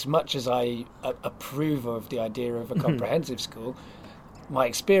 as much as I approve of the idea of a comprehensive school. My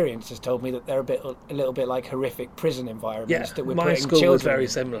experience has told me that they're a little bit like horrific prison environments that we're putting children in. My school was very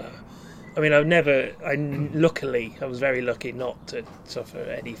similar. I mean, luckily, I was very lucky not to suffer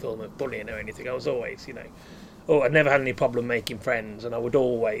any form of bullying or anything. I was always, I never had any problem making friends, and I would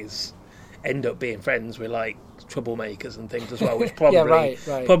always end up being friends with like troublemakers and things as well, which probably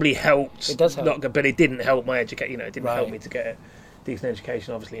probably helped. It does help, but it didn't help my education. It didn't help me to get a decent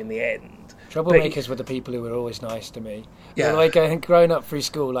education, obviously, in the end. Troublemakers were the people who were always nice to me. Yeah. All the way growing up through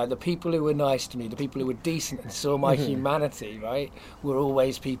school, like the people who were nice to me, the people who were decent and saw my humanity, right, were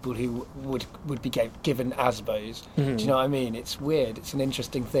always people who would be given ASBOs. Do you know what I mean? It's weird. It's an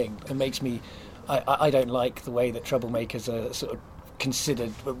interesting thing. It makes me... I don't like the way that troublemakers are sort of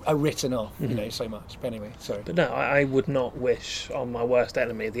considered, are written off, so much. But anyway, sorry. But no, I would not wish on my worst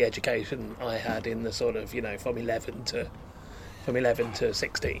enemy the education I had in the sort of, from 11 to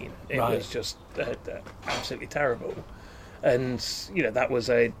 16. It was just absolutely terrible. And, that was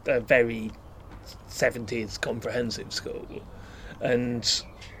a very 70s comprehensive school. And,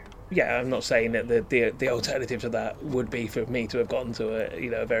 I'm not saying that the alternative to that would be for me to have gone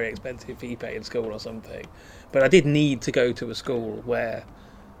to a very expensive fee-paying school or something. But I did need to go to a school where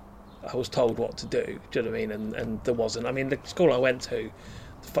I was told what to do. Do you know what I mean? And there wasn't. I mean, the school I went to,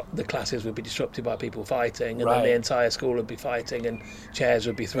 the classes would be disrupted by people fighting, and then the entire school would be fighting, and chairs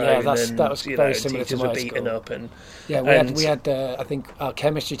would be thrown, and that was very similar teachers to my were beaten school. up, and we had I think our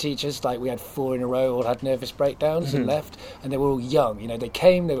chemistry teachers, like we had 4 in a row, all had nervous breakdowns and left, and they were all young.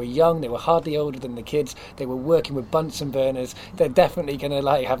 They were young, they were hardly older than the kids. They were working with Bunsen burners. They're definitely going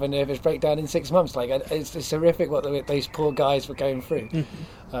to have a nervous breakdown in 6 months. It's horrific what those poor guys were going through.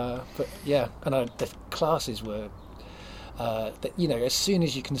 The classes were. As soon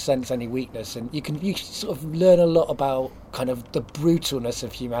as you can sense any weakness, and you sort of learn a lot about kind of the brutalness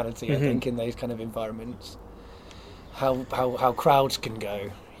of humanity. I think in those kind of environments, how crowds can go.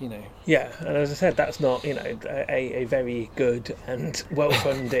 Yeah, and as I said, that's not a very good and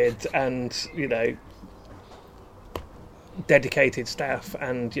well-funded and dedicated staff,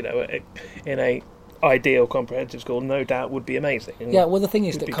 and in a ideal comprehensive school, no doubt would be amazing. Yeah, well, the thing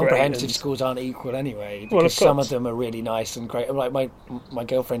is that comprehensive schools aren't equal anyway, because some of them are really nice and great. Like my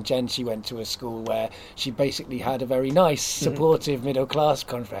girlfriend Jen, she went to a school where she basically had a very nice, supportive, middle-class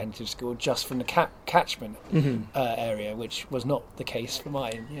comprehensive school just from the catchment area, which was not the case for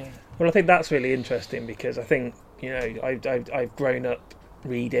mine. Yeah. Well, I think that's really interesting, because I think I've grown up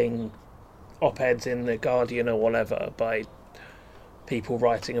reading op-eds in the Guardian or whatever by people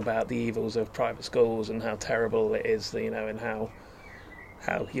writing about the evils of private schools and how terrible it is, and how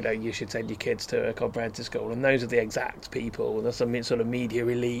you should send your kids to a comprehensive school, and those are the exact people. There's some sort of media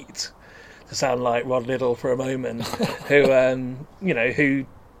elite, to sound like Rod Liddle for a moment, who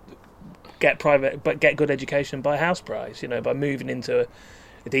get private but get good education by house price, by moving into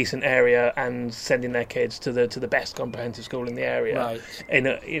a decent area and sending their kids to the best comprehensive school in the area, right.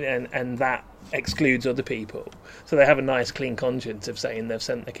 And that excludes other people, so they have a nice clean conscience of saying they've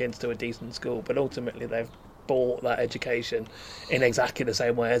sent their kids to a decent school, but ultimately they've bought that education in exactly the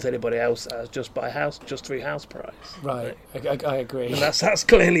same way as anybody else has, just through house price. Right, I agree. And that's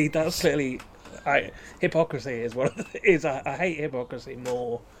clearly hypocrisy is what it is. I hate hypocrisy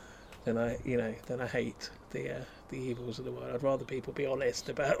more than I hate the evils of the world. I'd rather people be honest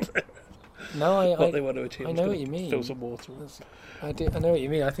about what they want to achieve. I know what you mean. Fill some water. I know what you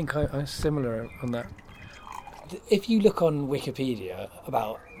mean. I think I'm similar on that. If you look on Wikipedia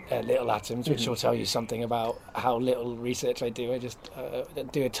about Little Atoms, which will tell you something about how little research I do. I just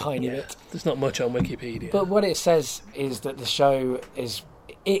do a tiny bit. There's not much on Wikipedia. But what it says is that the show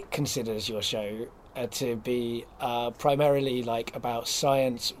it considers your show to be primarily about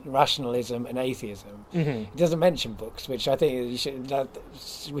science, rationalism, and atheism. It doesn't mention books, which I think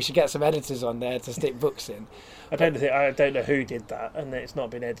we should get some editors on there to stick books in. I don't know who did that, and it's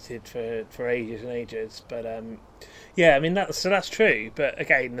not been edited for ages and ages. But that's true. But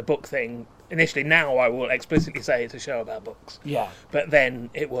again, the book thing. Initially, now I will explicitly say it's a show about books. Yeah. But then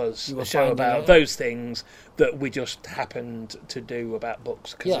it was a show about those things that we just happened to do about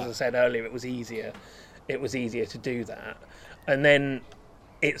books. Because as I said earlier, it was easier. It was easier to do that. And then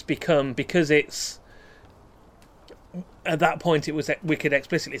it's become, because it's... At that point, we could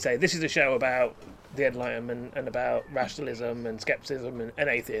explicitly say, this is a show about the Enlightenment and about rationalism and skepticism and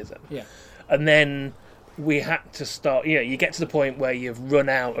atheism. Yeah. And then we had to start, you get to the point where you've run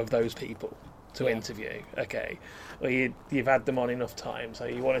out of those people to interview, okay, or you've had them on enough time, so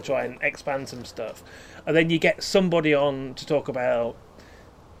you want to try and expand some stuff, and then you get somebody on to talk about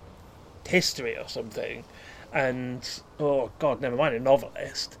history or something, and oh god, never mind a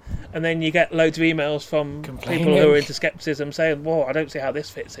novelist, and then you get loads of emails from Complaining. people who are into skepticism saying, "Well, I don't see how this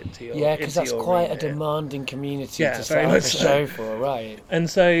fits into your because that's quite a demanding community to start a show for, right?" And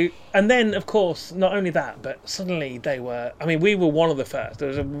then of course, not only that, but suddenly they were. I mean, we were one of the first. There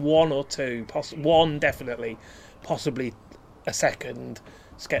was one or two, one definitely, possibly a second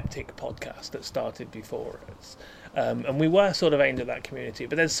skeptic podcast that started before us. And we were sort of aimed at that community,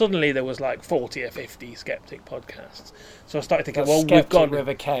 but then suddenly there was like 40 or 50 skeptic podcasts. So I started thinking, we've got with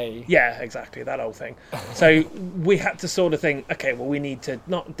a K. Yeah, exactly, that whole thing. So we had to sort of think, okay, well, we need to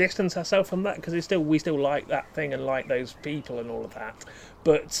not distance ourselves from that because we still like that thing and like those people and all of that.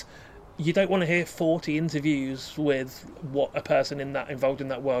 But you don't want to hear 40 interviews with what a person involved in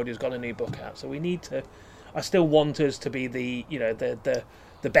that world who's got a new book out. So we need to. I still want us to be the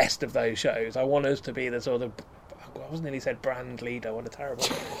best of those shows. I want us to be the sort of. I was nearly said brand leader. What a terrible.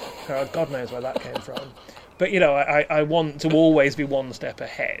 God knows where that came from. But I want to always be one step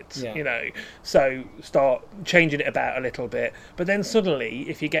ahead. Yeah. So start changing it about a little bit. But then suddenly,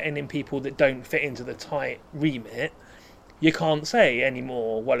 if you're getting in people that don't fit into the tight remit, you can't say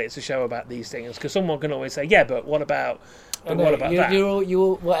anymore. Well, it's a show about these things because someone can always say, yeah, but what about? What about that?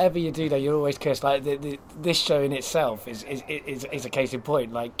 You're whatever you do, though, you're always cursed. Like this show in itself is a case in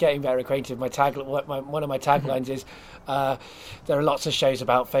point. Like getting better acquainted. One of my taglines is, there are lots of shows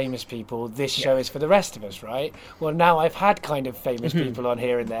about famous people. This show is for the rest of us, right? Well, now I've had kind of famous people on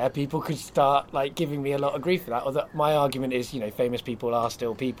here and there. People could start like giving me a lot of grief for that. Although my argument is, famous people are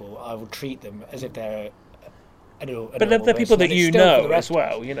still people. I will treat them as if they're. But they're people that you know as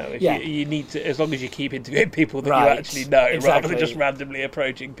well, you need to, as long as you keep interviewing people that you actually know, rather than just randomly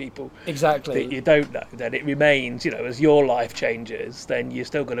approaching people that you don't know, then it remains, as your life changes, then you're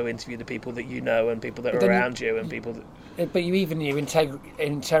still going to interview the people that you know and people that are around you and people that... But you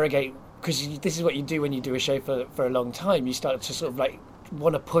interrogate, because this is what you do when you do a show for a long time, you start to sort of like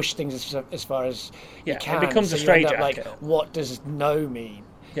want to push things as far as you can. It becomes a straitjacket. What does know mean?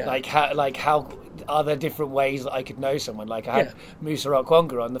 Yeah. How are there different ways that I could know someone? Like I had Musa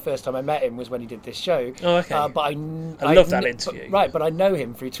Okwonga on. The first time I met him was when he did this show. Oh, okay. But I love that interview. But I know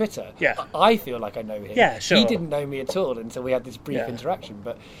him through Twitter. Yeah. I feel like I know him. Yeah, sure. He didn't know me at all until we had this brief interaction,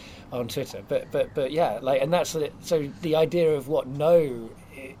 but on Twitter. But yeah, like, and that's so the idea of what know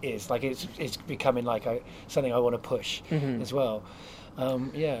is like it's becoming like something I want to push as well.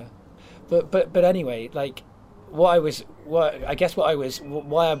 But anyway, like. Why I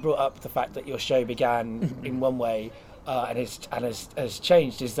brought up the fact that your show began in one way and has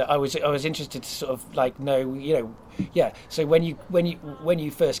changed is that I was interested to sort of like know So when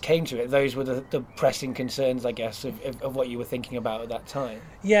you first came to it, those were the pressing concerns, I guess, of what you were thinking about at that time.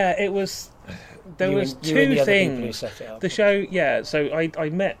 Yeah, it was. There was two things. The show, So I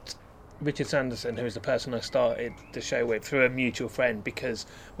met Richard Sanderson, who was the person I started the show with, through a mutual friend, because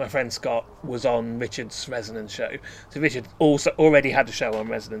my friend Scott was on Richard's Resonance show. So Richard also already had a show on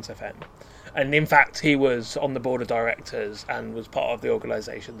Resonance FM. And in fact, he was on the board of directors and was part of the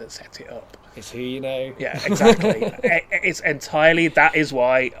organisation that set it up. It's who you know. Yeah, exactly. It's entirely, that is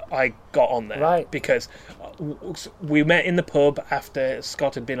why I got on there. Right. Because we met in the pub after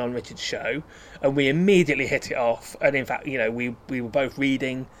Scott had been on Richard's show, and we immediately hit it off. And in fact, we were both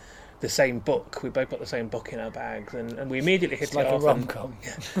reading the same book. We both got the same book in our bags, and we immediately hit it off. It's like a rom-com.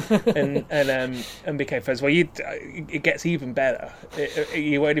 And became friends. Well, it gets even better.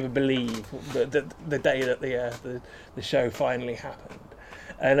 You won't even believe the day that the show finally happened.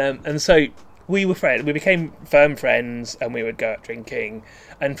 And so we were friends. We became firm friends, and we would go out drinking.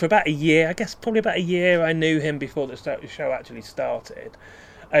 And for about a year, I guess probably about a year, I knew him before the show actually started.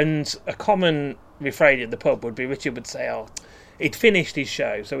 And a common refrain at the pub would be, Richard would say, he'd finished his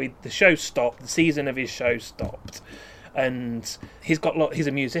show, so the show stopped. The season of his show stopped, and he's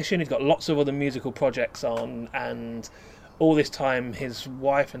a musician. He's got lots of other musical projects on, and all this time, his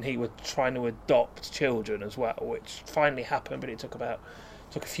wife and he were trying to adopt children as well, which finally happened, but it took a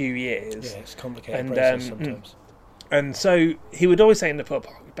few years. Yeah, it's a complicated process sometimes. And so he would always say in the pub,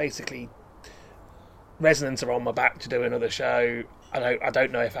 basically, Resonance are on my back to do another show. I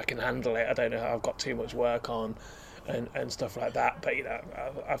don't know if I can handle it. I don't know. I've got too much work on. And stuff like that, but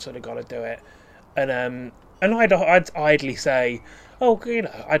I've sort of got to do it, and I'd idly say,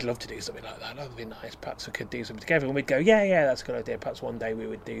 I'd love to do something like that. That'd be nice. Perhaps we could do something together. And we'd go, yeah, that's a good idea. Perhaps one day we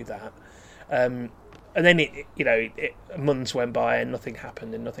would do that. And then months went by and nothing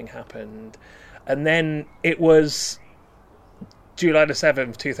happened, and then it was July the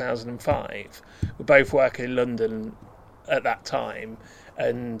 7th, 2005. We're both working in London at that time,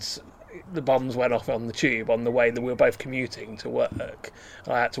 and the bombs went off on the tube on the way that we were both commuting to work.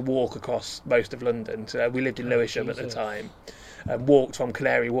 I had to walk across most of London. So we lived in Lewisham at the time, and walked from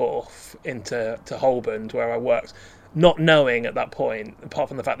Canary Wharf into Holborn, where I worked, not knowing at that point, apart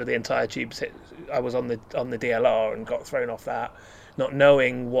from the fact that the entire tube I was on the DLR and got thrown off that, not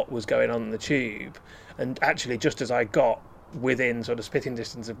knowing what was going on in the tube, and actually just as I got within sort of spitting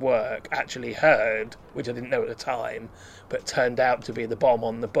distance of work, actually heard, which I didn't know at the time, but turned out to be the bomb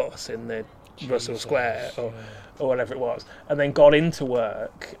on the bus in the Russell Square or whatever it was, and then got into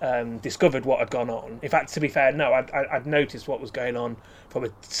work, discovered what had gone on. In fact, to be fair, no, I'd noticed what was going on from a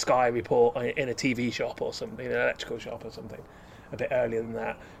Sky report in a TV shop or something, an electrical shop or something, a bit earlier than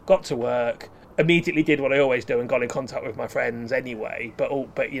that. Got to work, immediately did what I always do and got in contact with my friends anyway, but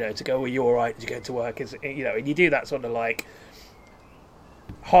to go, are you all right, did you go to work, and you do that sort of like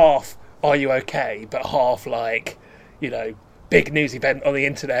half are you okay, but half like, big news event on the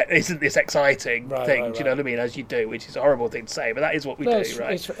internet, isn't this exciting thing? Right. Do you know what I mean? As you do, which is a horrible thing to say, but that is what we do,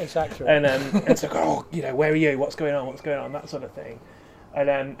 right? It's accurate. And it's like, where are you? What's going on? That sort of thing. And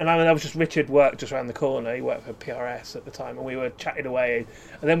I was just, Richard worked just around the corner. He worked for PRS at the time, and we were chatting away.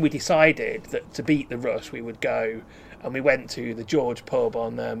 And then we decided that to beat the rush, we would go, and we went to the George pub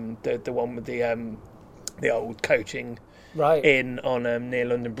on the one with the old coaching inn on near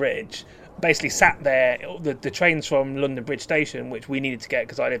London Bridge. Basically sat there. The trains from London Bridge Station, which we needed to get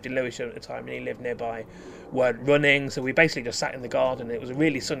because I lived in Lewisham at the time and he lived nearby, weren't running. So we basically just sat in the garden. It was a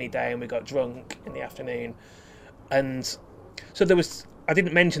really sunny day, and we got drunk in the afternoon. And so there was. I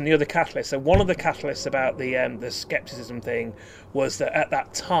didn't mention the other catalyst. So one of the catalysts about the scepticism thing was that at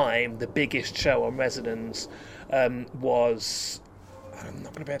that time the biggest show on Resonance was, I'm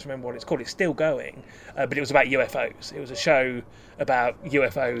not going to be able to remember what it's called. It's still going, but it was about UFOs. It was a show about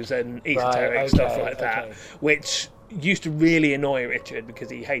UFOs and esoteric stuff like that, which used to really annoy Richard because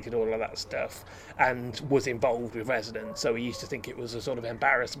he hated all of that stuff and was involved with Resonance. So he used to think it was a sort of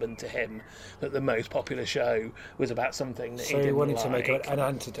embarrassment to him that the most popular show was about something that he didn't like. So he wanted to make an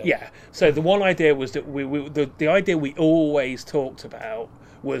antidote. Yeah. So the one idea was that the idea we always talked about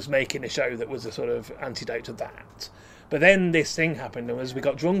was making a show that was a sort of antidote to that. But then this thing happened, and as we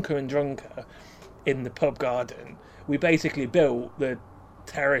got drunker and drunker in the pub garden, we basically built the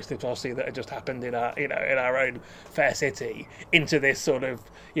terrorist atrocity that had just happened in our own fair city into this sort of,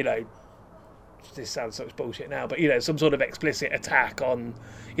 this sounds such bullshit now, but some sort of explicit attack on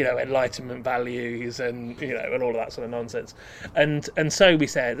Enlightenment values and and all of that sort of nonsense. And so we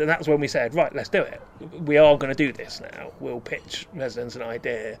said, and that's when we said, right, let's do it. We are going to do this now. We'll pitch Resonance an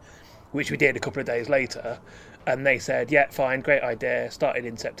idea, which we did a couple of days later. And they said, yeah, fine, great idea. Started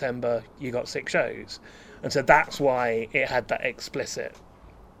in September, you got 6 shows. And so that's why it had that explicit,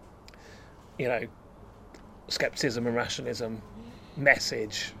 skepticism and rationalism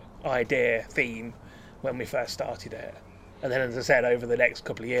message, idea, theme when we first started it. And then, as I said, over the next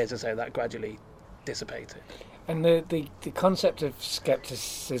couple of years or so, that gradually dissipated. And the concept of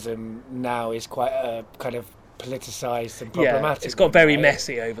skepticism now is quite a kind of politicised and problematic. Yeah, it's got very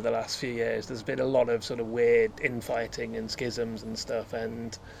messy over the last few years. There's been a lot of sort of weird infighting and schisms and stuff,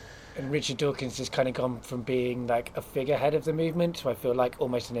 and Richard Dawkins has kind of gone from being like a figurehead of the movement to, I feel like,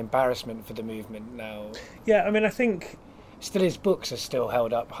 almost an embarrassment for the movement now. Yeah, I mean, I think still his books are still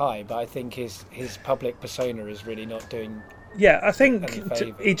held up high, but I think his public persona is really not doing. Yeah, I think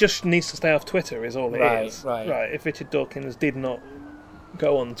he just needs to stay off Twitter is all it is. Right. If Richard Dawkins did not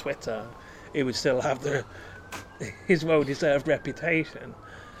go on Twitter, he would still have his well-deserved reputation,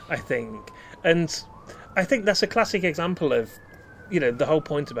 I think. And I think that's a classic example of, the whole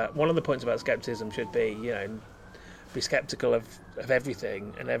point about, one of the points about skepticism should be, be skeptical of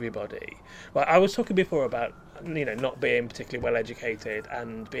everything and everybody. Well, I was talking before about, not being particularly well educated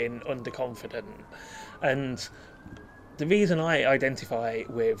and being underconfident. And the reason I identify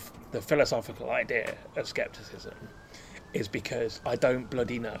with the philosophical idea of skepticism is because I don't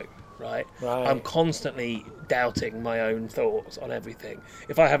bloody know. Right. I'm constantly doubting my own thoughts on everything.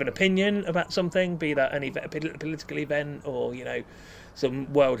 If I have an opinion about something, be that any political event or,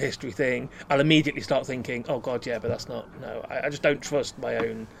 some world history thing, I'll immediately start thinking, oh, God, yeah, but that's not... No, I just don't trust my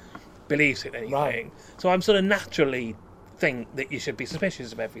own beliefs in anything. Right. So I'm sort of naturally think that you should be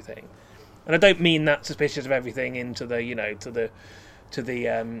suspicious of everything. And I don't mean that suspicious of everything into the, to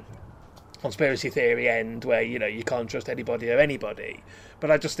the conspiracy theory end where, you can't trust anybody or anybody. But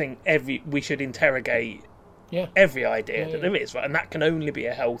I just think we should interrogate every idea that there is, right? And that can only be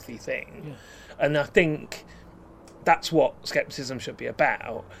a healthy thing. Yeah. And I think that's what skepticism should be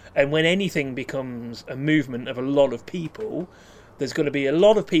about. And when anything becomes a movement of a lot of people, there's going to be a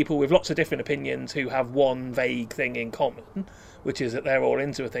lot of people with lots of different opinions who have one vague thing in common, which is that they're all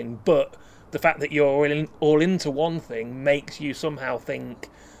into a thing. But the fact that you're all into one thing makes you somehow think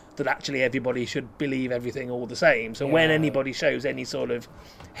that actually everybody should believe everything all the same. So when anybody shows any sort of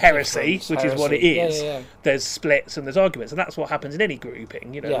heresy, which is what it is, there's splits and there's arguments, and that's what happens in any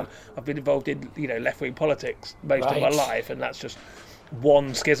grouping. I've been involved in left-wing politics most of my life, and that's just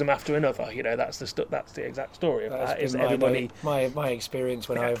one schism after another. That's the exact story of that. Is everybody my experience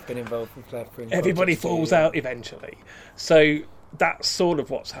when I've been involved with left-wing everybody falls out eventually. So that's sort of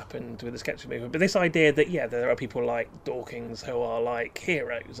what's happened with the skepticism movement. But this idea that there are people like Dawkins who are like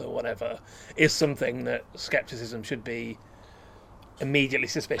heroes or whatever is something that skepticism should be immediately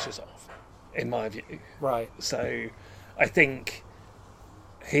suspicious of, in my view. Right. So I think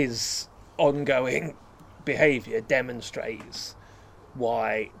his ongoing behaviour demonstrates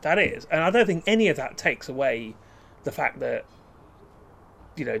why that is, and I don't think any of that takes away the fact that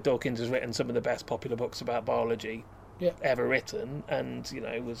Dawkins has written some of the best popular books about biology ever written, and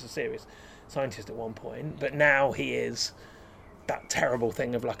was a serious scientist at one point, but now he is that terrible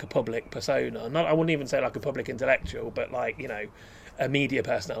thing of like a public persona. I wouldn't even say like a public intellectual, but like a media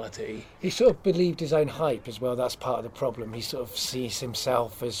personality. He sort of believed his own hype as well. That's part of the problem. He sort of sees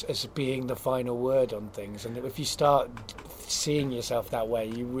himself as being the final word on things, and if you start seeing yourself that way,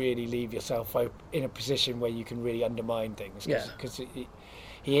 you really leave yourself in a position where you can really undermine things, because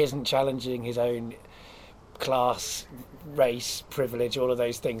he isn't challenging his own class, race, privilege, all of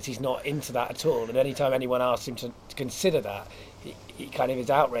those things. He's not into that at all, and anytime anyone asks him to consider that, he kind of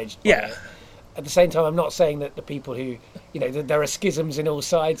is outraged by it. At the same time, I'm not saying that the people who, there are schisms in all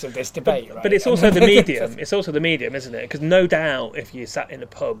sides of this debate, right? But it's also the medium. It's also the medium, isn't it? Because no doubt, if you sat in a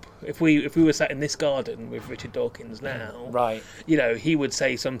pub, if we were sat in this garden with Richard Dawkins now, right? He would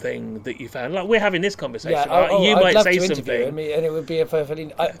say something that you found like we're having this conversation. Yeah, right? You might say something, and it would be a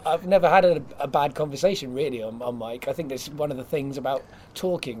perfectly. I've never had a bad conversation really on mic. I think that's one of the things about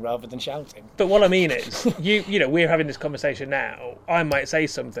talking rather than shouting. But what I mean is, we're having this conversation now. I might say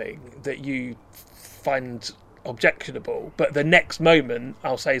something that you find objectionable, but the next moment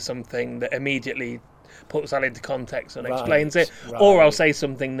I'll say something that immediately puts that into context and explains it, or I'll say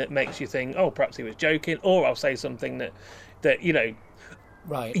something that makes you think, oh, perhaps he was joking, or I'll say something that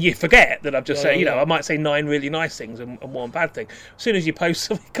you forget that I've just said. I might say 9 really nice things and 1 bad thing. As soon as you post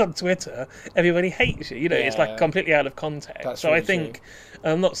something on Twitter, everybody hates you. It's like completely out of context. That's so really I think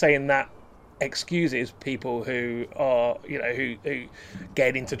I'm not saying that excuses people who are who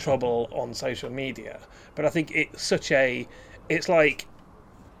get into trouble on social media, but I think it's it's like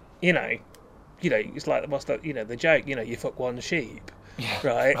it's like what's the the joke, you fuck one sheep,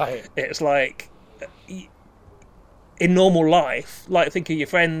 right? It's like in normal life, like think of your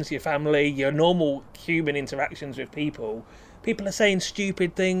friends, your family, your normal human interactions with people are saying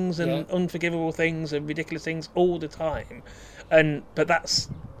stupid things and unforgivable things and ridiculous things all the time, but that's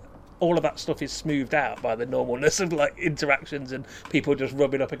all of that stuff is smoothed out by the normalness of like interactions and people just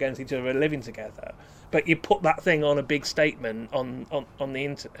rubbing up against each other and living together. But you put that thing on a big statement on the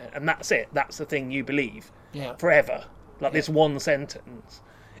internet, and that's it. That's the thing you believe forever. Like this one sentence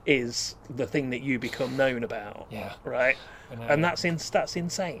is the thing that you become known about. Right. And that's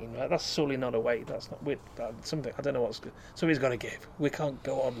insane. Right? That's surely not a way. That's not something. I don't know somebody's got to give. We can't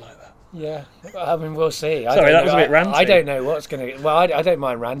go on like that. Yeah, I mean, we'll see. Sorry, that was a bit ranty. I don't know what's going to. Well, I don't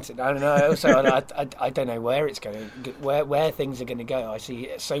mind ranting. I don't know. Also, I don't know where it's going, where things are going to go. I see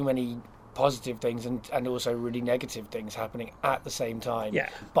so many positive things and also really negative things happening at the same time. Yeah.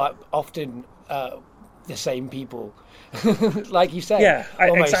 But often the same people, like you said. Yeah,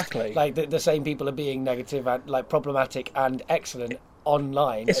 almost, exactly. Like the same people are being negative and like problematic and excellent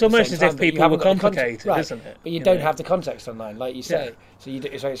online. It's almost as if people were complicated, isn't it? But you don't have the context online, like you say. So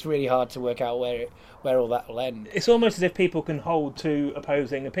so it's really hard to work out where all that will end. It's almost as if people can hold 2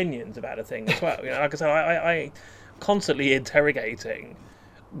 opposing opinions about a thing as well. Like I said, I constantly interrogating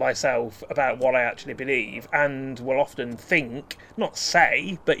myself about what I actually believe, and will often think, not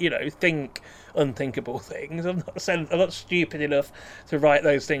say, but think unthinkable things. I'm not stupid enough to write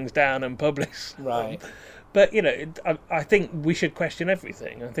those things down and publish them. Right. But I think we should question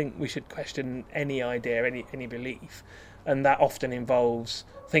everything. I think we should question any idea, any belief, and that often involves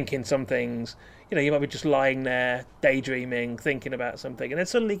thinking some things. You might be just lying there, daydreaming, thinking about something, and then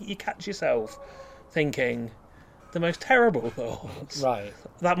suddenly you catch yourself thinking the most terrible thoughts. Right.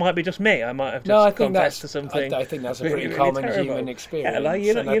 That might be just me. I might have just confessed to something. I think that's a pretty really common terrible human experience. Yeah,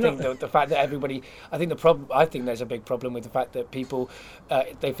 like, I think the fact that everybody, I think there's a big problem with the fact that people,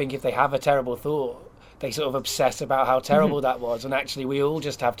 they think if they have a terrible thought, they sort of obsess about how terrible that was, and actually we all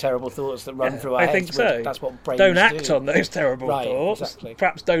just have terrible thoughts that run through our heads. I think so. That's what brains don't act on those terrible right, thoughts. Exactly.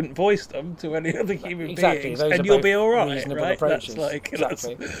 Perhaps don't voice them to any other human beings, those and you'll be all right. Reasonable right? approaches.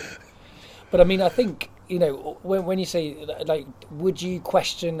 Exactly. But I mean, I think, you know, when you say, like, would you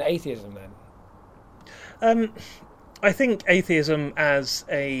question atheism then? I think atheism as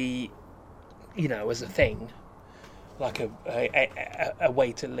a thing, like a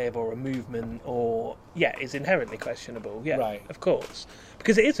way to live or a movement, or is inherently questionable. Yeah, right. Of course,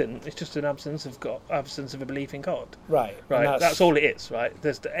 because it isn't. It's just an absence of a belief in God. Right. That's all it is. Right.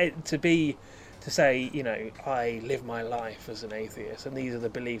 There's to say, you know, I live my life as an atheist, and these are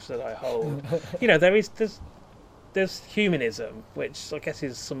the beliefs that I hold. You know, there's humanism, which I guess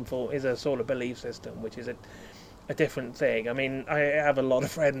is a sort of belief system, which is a different thing. I mean, I have a lot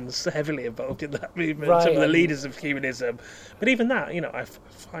of friends heavily involved in that movement, some of the leaders of humanism, but even that, you know, I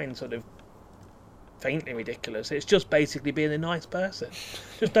find sort of faintly ridiculous. It's just basically being a nice person.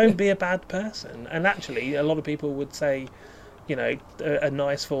 Just don't be a bad person. And actually, a lot of people would say, you know, a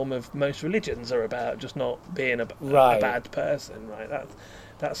nice form of most religions are about just not being a bad person, right?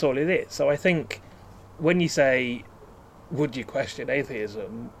 That's all it is. So I think when you say, would you question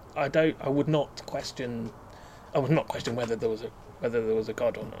atheism? I would not question whether there was a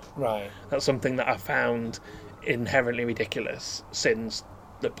God or not. Right. That's something that I found inherently ridiculous since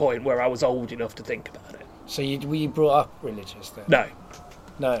the point where I was old enough to think about it. So were you brought up religious then? No.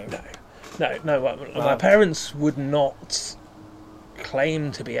 Wow. My parents would not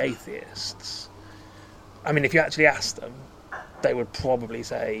claim to be atheists. I mean, if you actually asked them, they would probably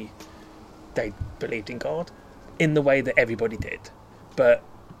say they believed in God in the way that everybody did. But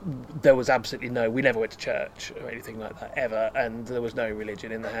there was absolutely we never went to church or anything like that ever, and there was no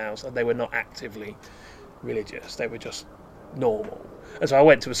religion in the house, and they were not actively religious. They were just normal. And so I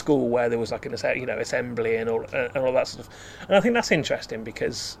went to a school where there was like an assembly and all that sort of. And I think that's interesting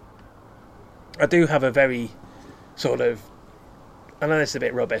because I do have a very sort of, I know this is a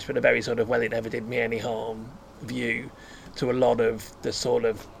bit rubbish, but a very sort of, well, it never did me any harm view to a lot of the sort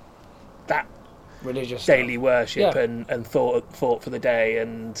of that religious daily worship and thought for the day,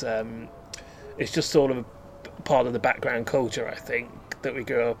 and it's just sort of part of the background culture, I think, that we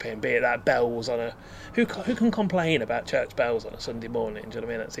grew up in. Be it that bells on a who can complain about church bells on a Sunday morning? Do you know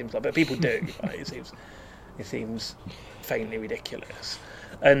what I mean? That seems like, but people do. Right? It seems faintly ridiculous,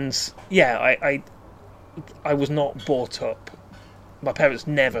 and I was not brought up. My parents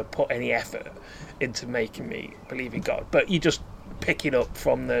never put any effort into making me believe in God, but you just pick it up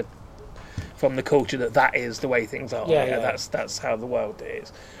from the culture that is the way things are. That's how the world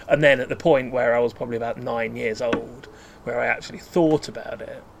is. And then at the point where I was probably about 9 years old, where I actually thought about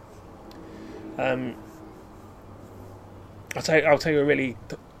it, I'll tell you a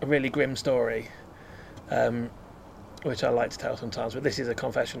really grim story, which I like to tell sometimes. But this is a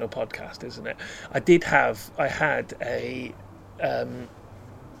confessional podcast, isn't it? I had a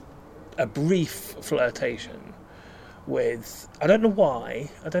brief flirtation with, I don't know why,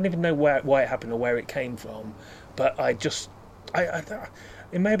 I don't even know why it happened or where it came from, but it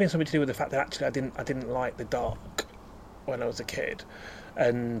may have been something to do with the fact that actually I didn't like the dark when I was a kid,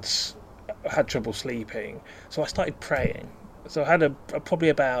 and I had trouble sleeping, so I started praying. So I had probably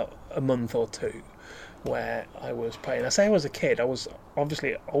about a month or two where I was praying. I say I was a kid, I was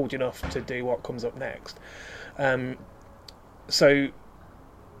obviously old enough to do what comes up next. So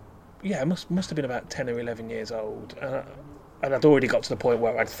yeah, I must have been about 10 or 11 years old, and I'd already got to the point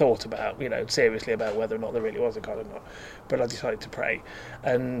where I'd thought about, seriously about whether or not there really was a God or not. But I decided to pray,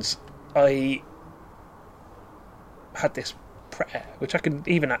 and I had this prayer, which I can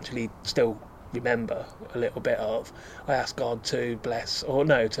even actually still remember a little bit of. I asked God to bless,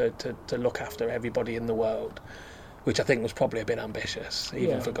 to look after everybody in the world, which I think was probably a bit ambitious,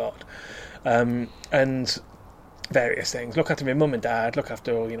 even for God, and various things. Look after my mum and dad, look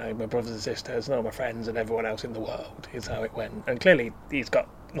after all, my brothers and sisters and all my friends and everyone else in the world, is how it went. And clearly even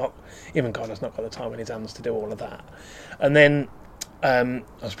God has not got the time in his hands to do all of that. And then I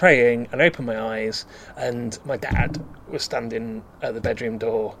was praying and I opened my eyes, and my dad was standing at the bedroom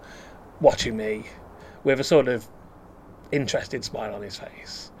door watching me with a sort of interested smile on his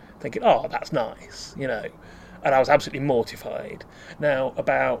face, thinking, oh, that's nice, and I was absolutely mortified. Now,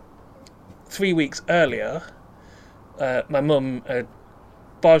 about 3 weeks earlier, my mum had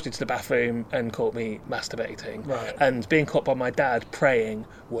barged into the bathroom and caught me masturbating. Right. And being caught by my dad praying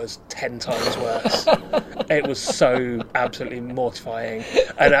was 10 times worse. It was so absolutely mortifying.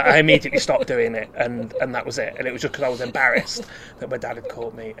 And I immediately stopped doing it, and that was it. And it was just because I was embarrassed that my dad had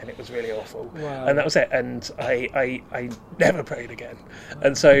caught me, and it was really awful. Wow. And that was it. And I never prayed again.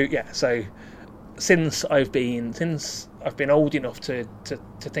 And so since I've been old enough to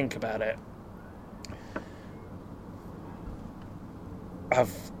think about it,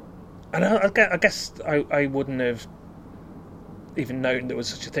 I guess I wouldn't have even known there was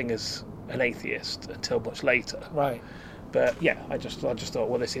such a thing as an atheist until much later. Right. But yeah, I just thought,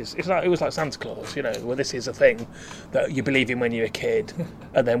 well, it was like Santa Claus, well, this is a thing that you believe in when you're a kid,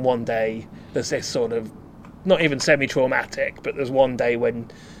 and then one day there's this sort of, not even semi-traumatic, but there's one day when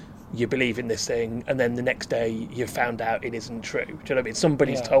you believe in this thing, and then the next day you've found out it isn't true. Do you know what I mean?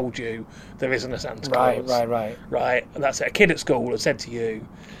 Somebody's told you there isn't a Santa Claus. Right. And that's it. A kid at school has said to you,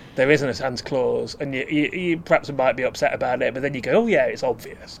 there isn't a Santa Claus, and you perhaps might be upset about it, but then you go, oh yeah, it's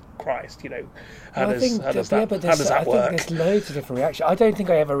obvious. Christ, how does that work? I think there's loads of different reactions. I don't think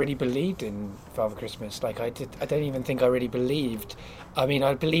I ever really believed in Father Christmas. I don't even think I really believed. I mean,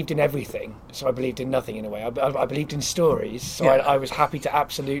 I believed in everything, so I believed in nothing in a way. I believed in stories, so I was happy to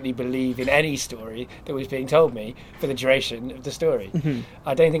absolutely believe in any story that was being told me for the duration of the story. Mm-hmm.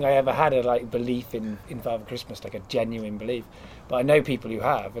 I don't think I ever had a belief in Father Christmas, like a genuine belief. But I know people who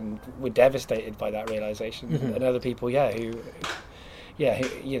have and were devastated by that realization, mm-hmm. and other people, who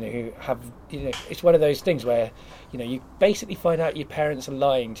have, it's one of those things where, you basically find out your parents are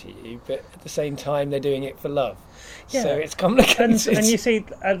lying to you, but at the same time they're doing it for love. Yeah. So it's complicated. And you see,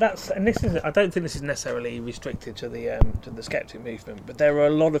 I don't think this is necessarily restricted to the skeptic movement, but there are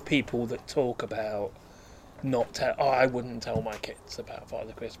a lot of people that talk about I wouldn't tell my kids about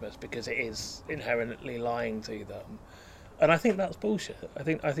Father Christmas because it is inherently lying to them. And I think that's bullshit. I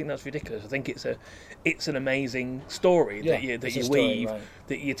think that's ridiculous. I think it's an amazing story that you weave, right.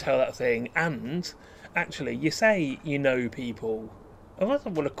 That you tell that thing, and actually you say people. I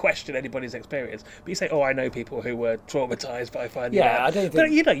don't want to question anybody's experience, but you say, "Oh, I know people who were traumatised by finding out." Yeah, I don't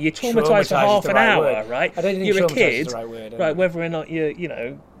think. But you're traumatised for half an hour, right? I don't think you're a kid, is the right word, right? Whether or not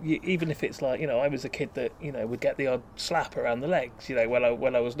you even if it's like I was a kid that would get the odd slap around the legs,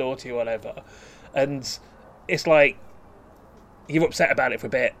 when I was naughty or whatever, and it's like. You're upset about it for a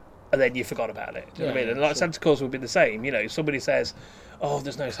bit, and then you forgot about it. Do you know what I mean? And Santa Claus would be the same. Somebody says, "Oh,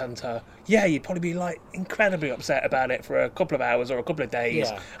 there's no Santa." Yeah, you'd probably be incredibly upset about it for a couple of hours or a couple of days,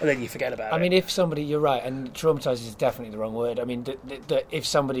 and then you forget about it. I mean, if somebody, you're right, and traumatised is definitely the wrong word. I mean, if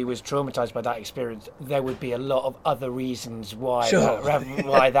somebody was traumatised by that experience, there would be a lot of other reasons why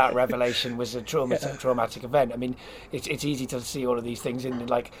why that revelation was a traumatic event. I mean, it's easy to see all of these things in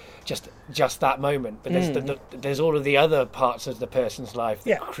just that moment, but there's all of the other parts of the person's life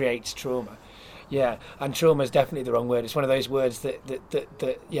that creates trauma. Yeah, and trauma is definitely the wrong word. It's one of those words that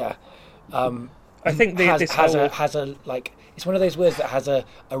I think it's one of those words that has a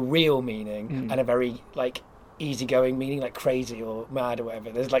real meaning and a very easygoing meaning, like crazy or mad or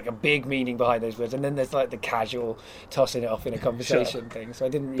whatever. There's a big meaning behind those words, and then there's the casual tossing it off in a conversation thing. So I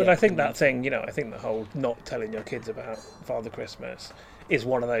didn't. But I think that thing, I think the whole not telling your kids about Father Christmas is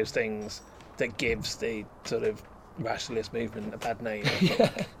one of those things that gives the sort of rationalist movement a bad name.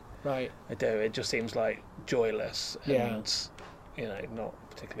 Right. I do. It just seems joyless and not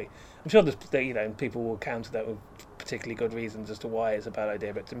particularly. I'm sure there's people will counter that with particularly good reasons as to why it's a bad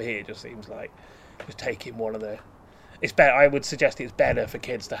idea, but to me it just seems like just taking one of the. It's better. I would suggest it's better for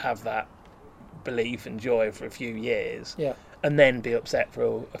kids to have that belief and joy for a few years, and then be upset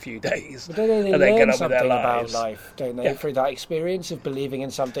for a few days, but they and then get on something with their about lives. Life, don't they? Through that experience of believing in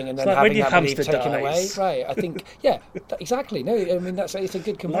something and then having that belief taken away. Right. I think. Yeah. Exactly. No. I mean it's a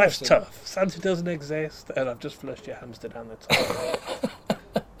good comparison. Life's tough. Santa doesn't exist, and I've just flushed your hamster down the toilet.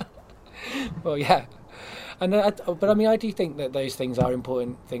 Well, yeah. And but I mean, I do think that those things are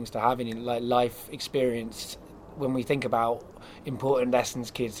important things to have in life experience. When we think about important lessons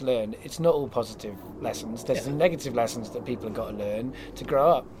kids learn, it's not all positive lessons. There's some negative lessons that people have got to learn to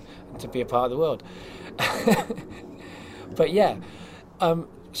grow up and to be a part of the world. But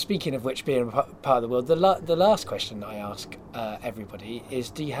speaking of which, being a part of the world, the last question I ask everybody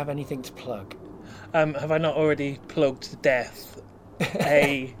is, do you have anything to plug? Have I not already plugged to death?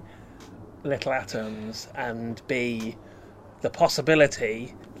 A, Little Atoms, and B, the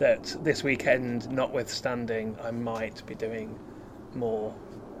possibility that this weekend notwithstanding, I might be doing more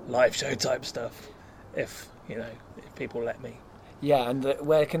live show type stuff if people let me. Yeah, and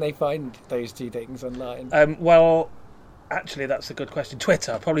where can they find those two things online? Well, actually, that's a good question.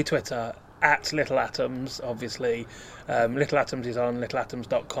 Probably Twitter, at Little Atoms, obviously. Little Atoms is on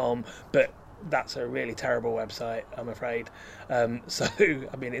littleatoms.com, but that's a really terrible website, I'm afraid. So,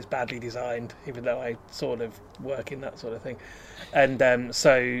 I mean, it's badly designed, even though I sort of work in that sort of thing. And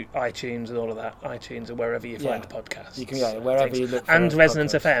so iTunes and all of that, iTunes and wherever you find podcasts. You can wherever you look for and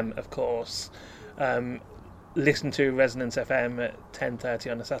Resonance FM, of course. listen to Resonance FM at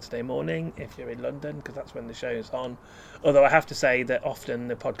 10:30 on a Saturday morning if you're in London, because that's when the show's on. Although I have to say that often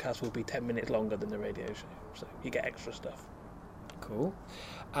the podcast will be 10 minutes longer than the radio show, so you get extra stuff. Cool.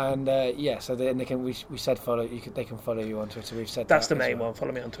 And so then they can. We said follow. They can follow you on Twitter. We've said that's the main one.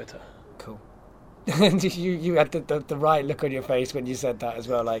 Follow me on Twitter. Cool. And you had the right look on your face when you said that as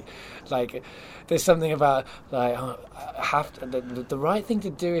well. Like there's something about like the right thing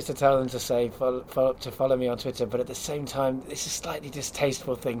to do is to tell them to say follow me on Twitter, but at the same time it's a slightly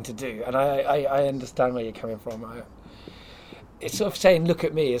distasteful thing to do. And I understand where you're coming from. It's sort of saying look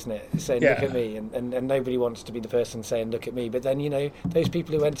at me, isn't it? It's saying look at me, and nobody wants to be the person saying look at me. But then those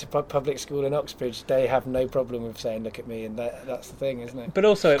people who went to public school in Oxbridge, they have no problem with saying look at me, and that's the thing, isn't it? But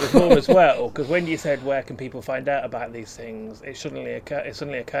also it was more as well, because when you said where can people find out about these things, it suddenly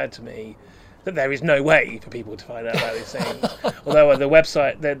occurred to me that there is no way for people to find out about these things. Although the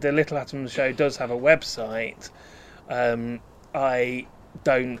website, the Little Atoms show does have a website, I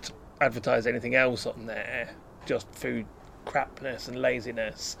don't advertise anything else on there, just food crapness and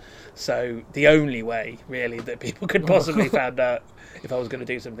laziness. So the only way really that people could possibly find out if I was going to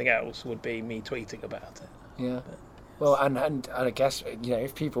do something else would be me tweeting about it. Yeah. Well, and I guess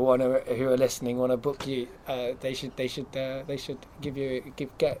if people who are listening want to book you, they should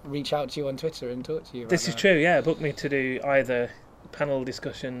reach out to you on Twitter and talk to you. This is true. Yeah, book me to do either panel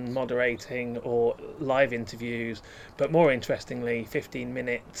discussion, moderating, or live interviews. But more interestingly,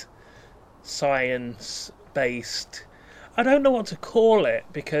 15-minute science-based. I don't know what to call it,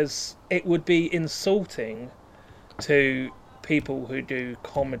 because it would be insulting to people who do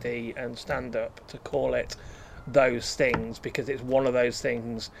comedy and stand-up to call it those things, because it's one of those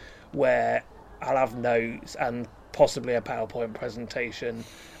things where I'll have notes and possibly a PowerPoint presentation,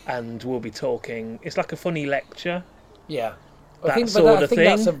 and we'll be talking. It's like a funny lecture. Yeah. I think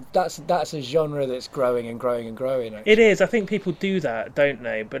that's a genre that's growing and growing and growing. Actually. It is. I think people do that, don't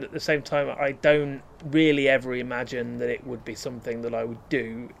they? But at the same time, I don't really ever imagine that it would be something that I would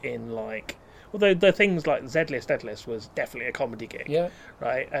do in like. Although the things like Z-List, Ed-List was definitely a comedy gig, yeah,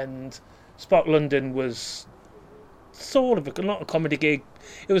 right? And Spark London was sort of not a comedy gig.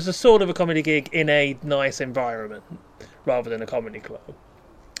 It was a sort of a comedy gig in a nice environment rather than a comedy club.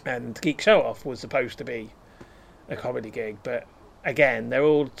 And Geek Show Off was supposed to be a comedy gig, but again, they're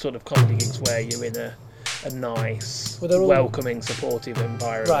all sort of comedy gigs where you're in a nice, welcoming, supportive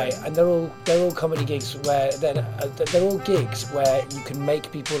environment. Right, and they're all comedy gigs where they're all gigs where you can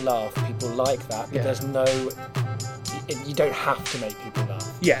make people laugh. People like that, but there's no. You don't have to make people laugh.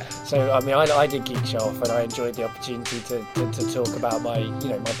 Yeah. So I mean, I did Geek Show Off, and I enjoyed the opportunity to talk about my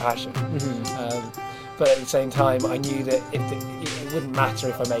my passion. Mm-hmm. But at the same time, I knew that it wouldn't matter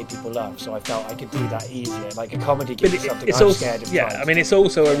if I made people laugh, so I felt I could do that easier. Like a comedy gig is something I'm scared of. Yeah, I mean, it's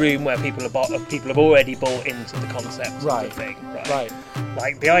also a room where people have already bought into the concept of the thing. Right.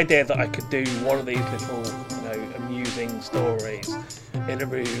 Like the idea that I could do one of these little, amusing stories in a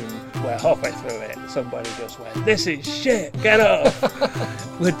room where halfway through it somebody just went, "This is shit, get up,"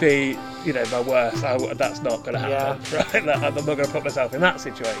 would be, my worst. That's not going to happen. Yeah. Right? I'm not going to put myself in that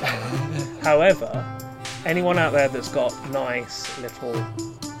situation. However, anyone out there that's got nice little,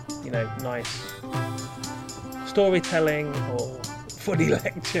 nice storytelling or funny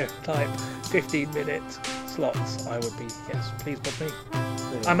lecture type 15-minute slots, I would be, yes, please book me.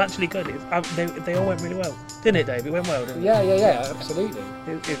 Really? I'm actually good. They all went really well. Didn't it, Dave? It went well, didn't it? Yeah, absolutely.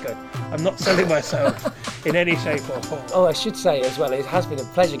 It's good. I'm not selling myself in any shape or form. Oh, I should say as well, it has been a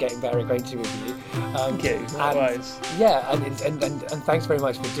pleasure getting better acquainted with you. Thank you. Likewise. And thanks very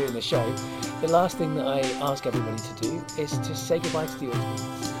much for doing the show. The last thing that I ask everybody to do is to say goodbye to the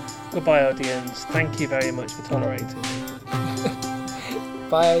audience. Goodbye, audience. Thank you very much for tolerating me.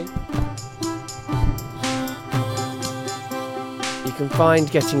 Bye. You can find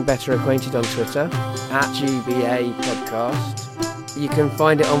Getting Better Acquainted on Twitter @GBA Podcast. You can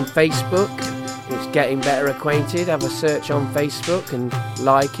find it on Facebook. It's Getting Better Acquainted. Have a search on Facebook and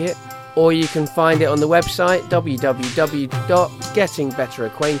like it. Or you can find it on the website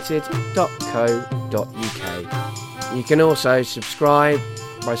www.gettingbetteracquainted.co.uk. You can also subscribe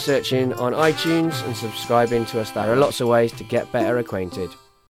by searching on iTunes and subscribing to us. There are lots of ways to get better acquainted.